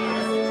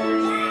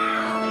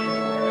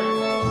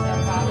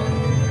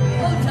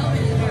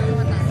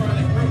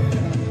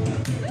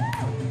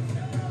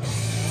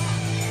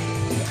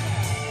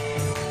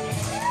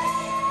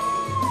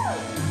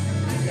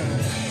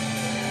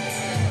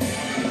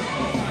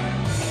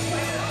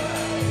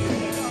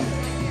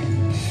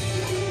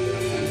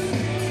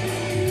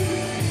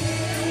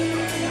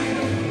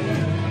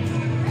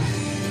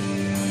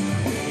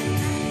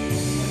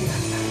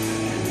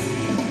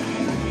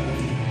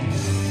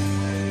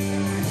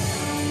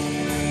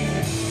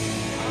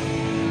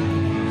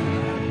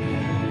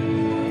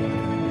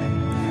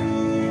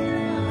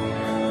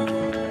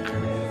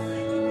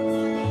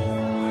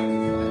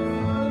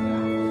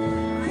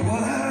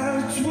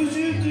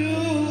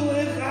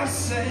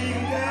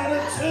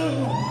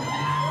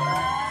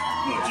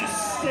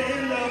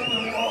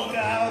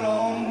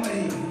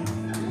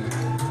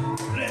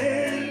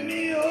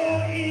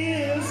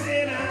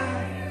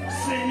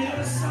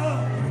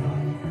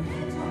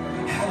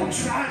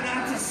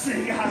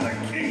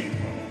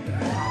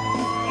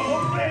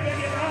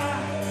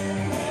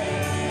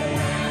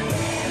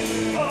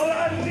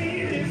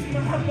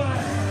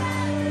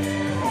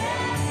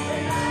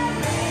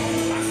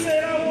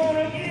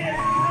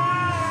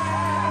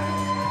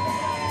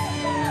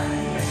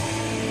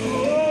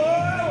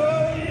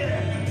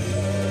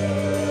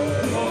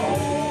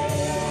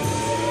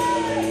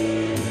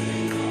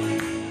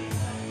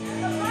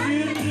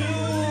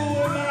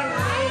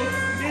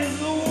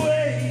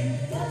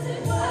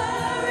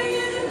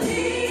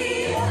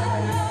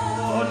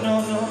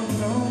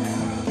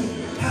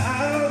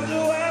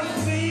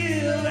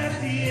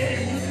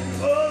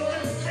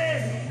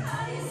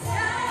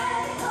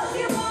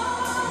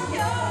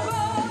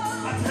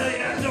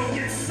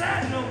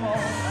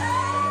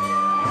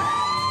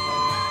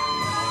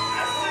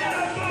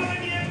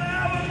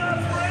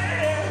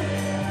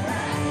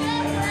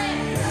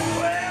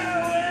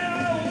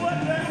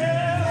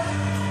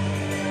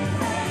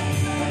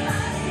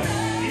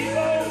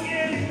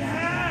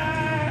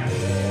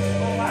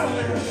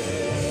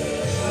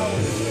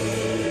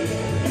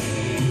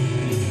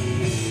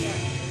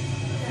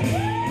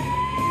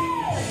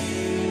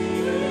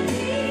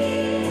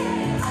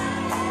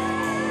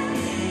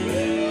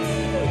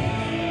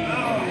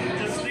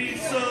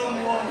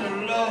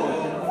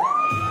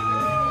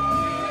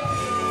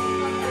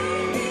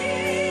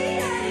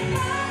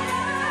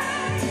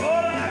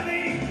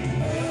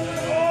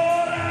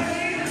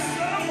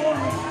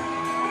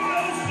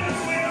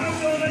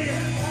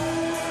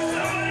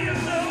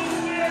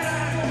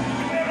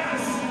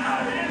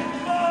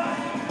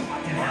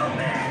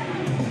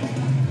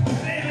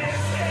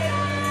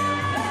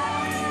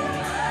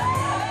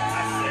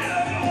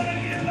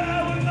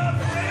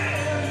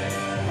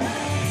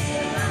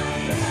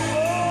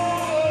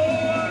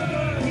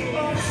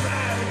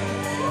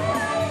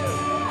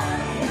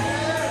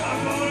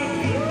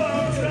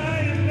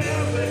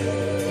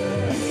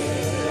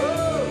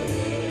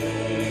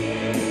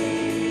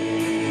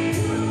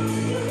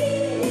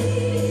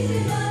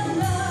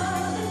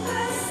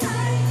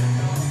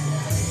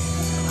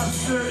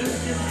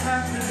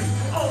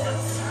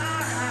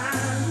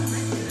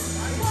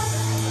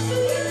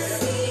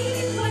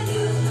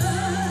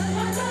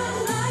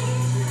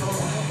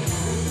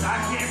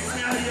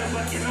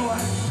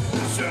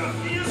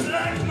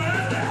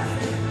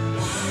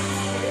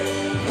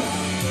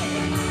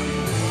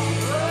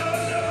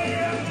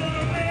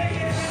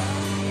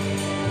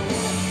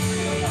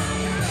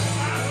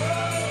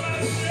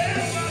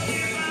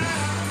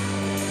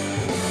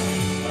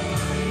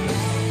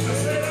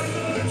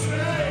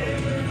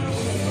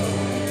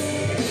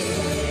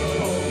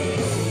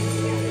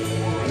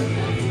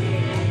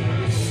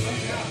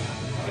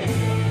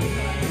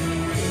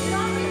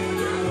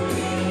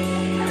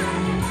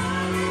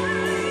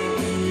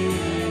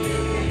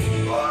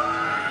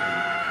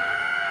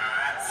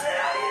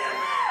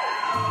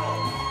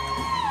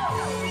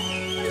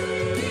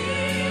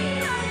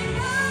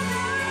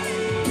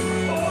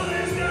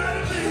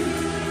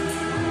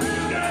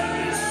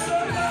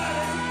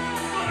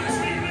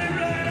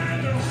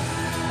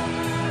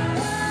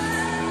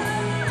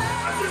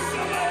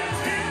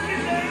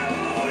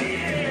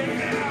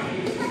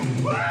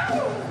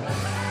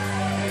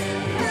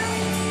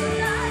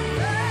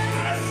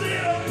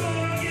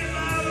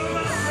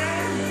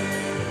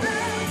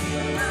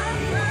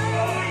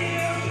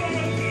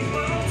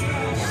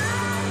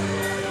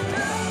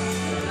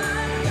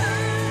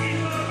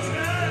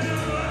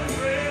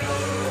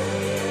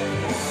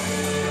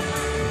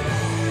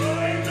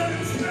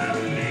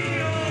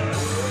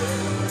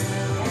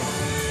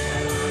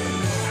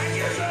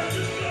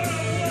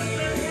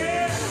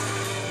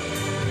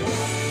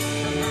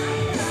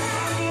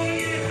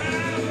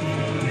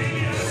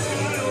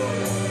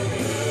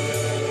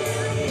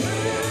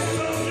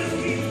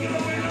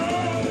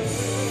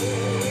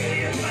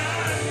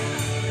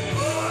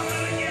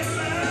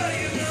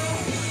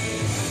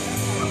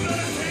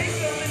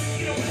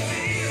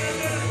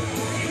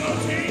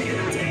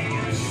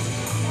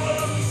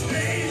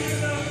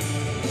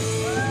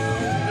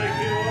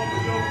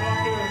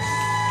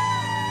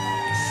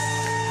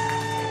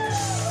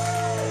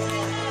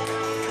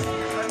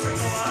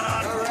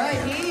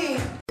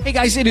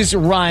 Hey guys, it is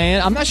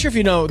Ryan. I'm not sure if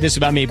you know this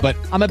about me, but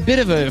I'm a bit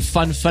of a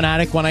fun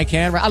fanatic when I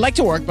can. I like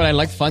to work, but I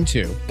like fun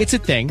too. It's a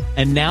thing.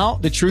 And now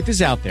the truth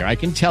is out there. I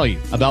can tell you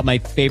about my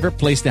favorite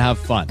place to have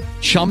fun.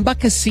 Chumba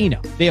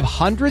Casino. They have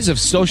hundreds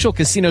of social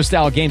casino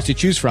style games to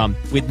choose from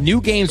with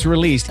new games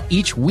released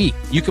each week.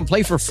 You can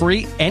play for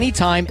free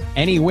anytime,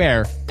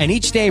 anywhere. And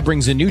each day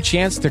brings a new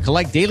chance to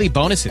collect daily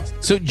bonuses.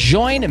 So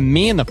join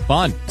me in the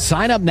fun.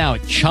 Sign up now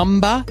at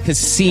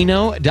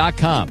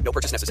ChumbaCasino.com. No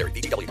purchase necessary.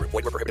 VGW Group.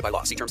 Void where prohibited by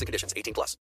law. See terms and conditions. 18+.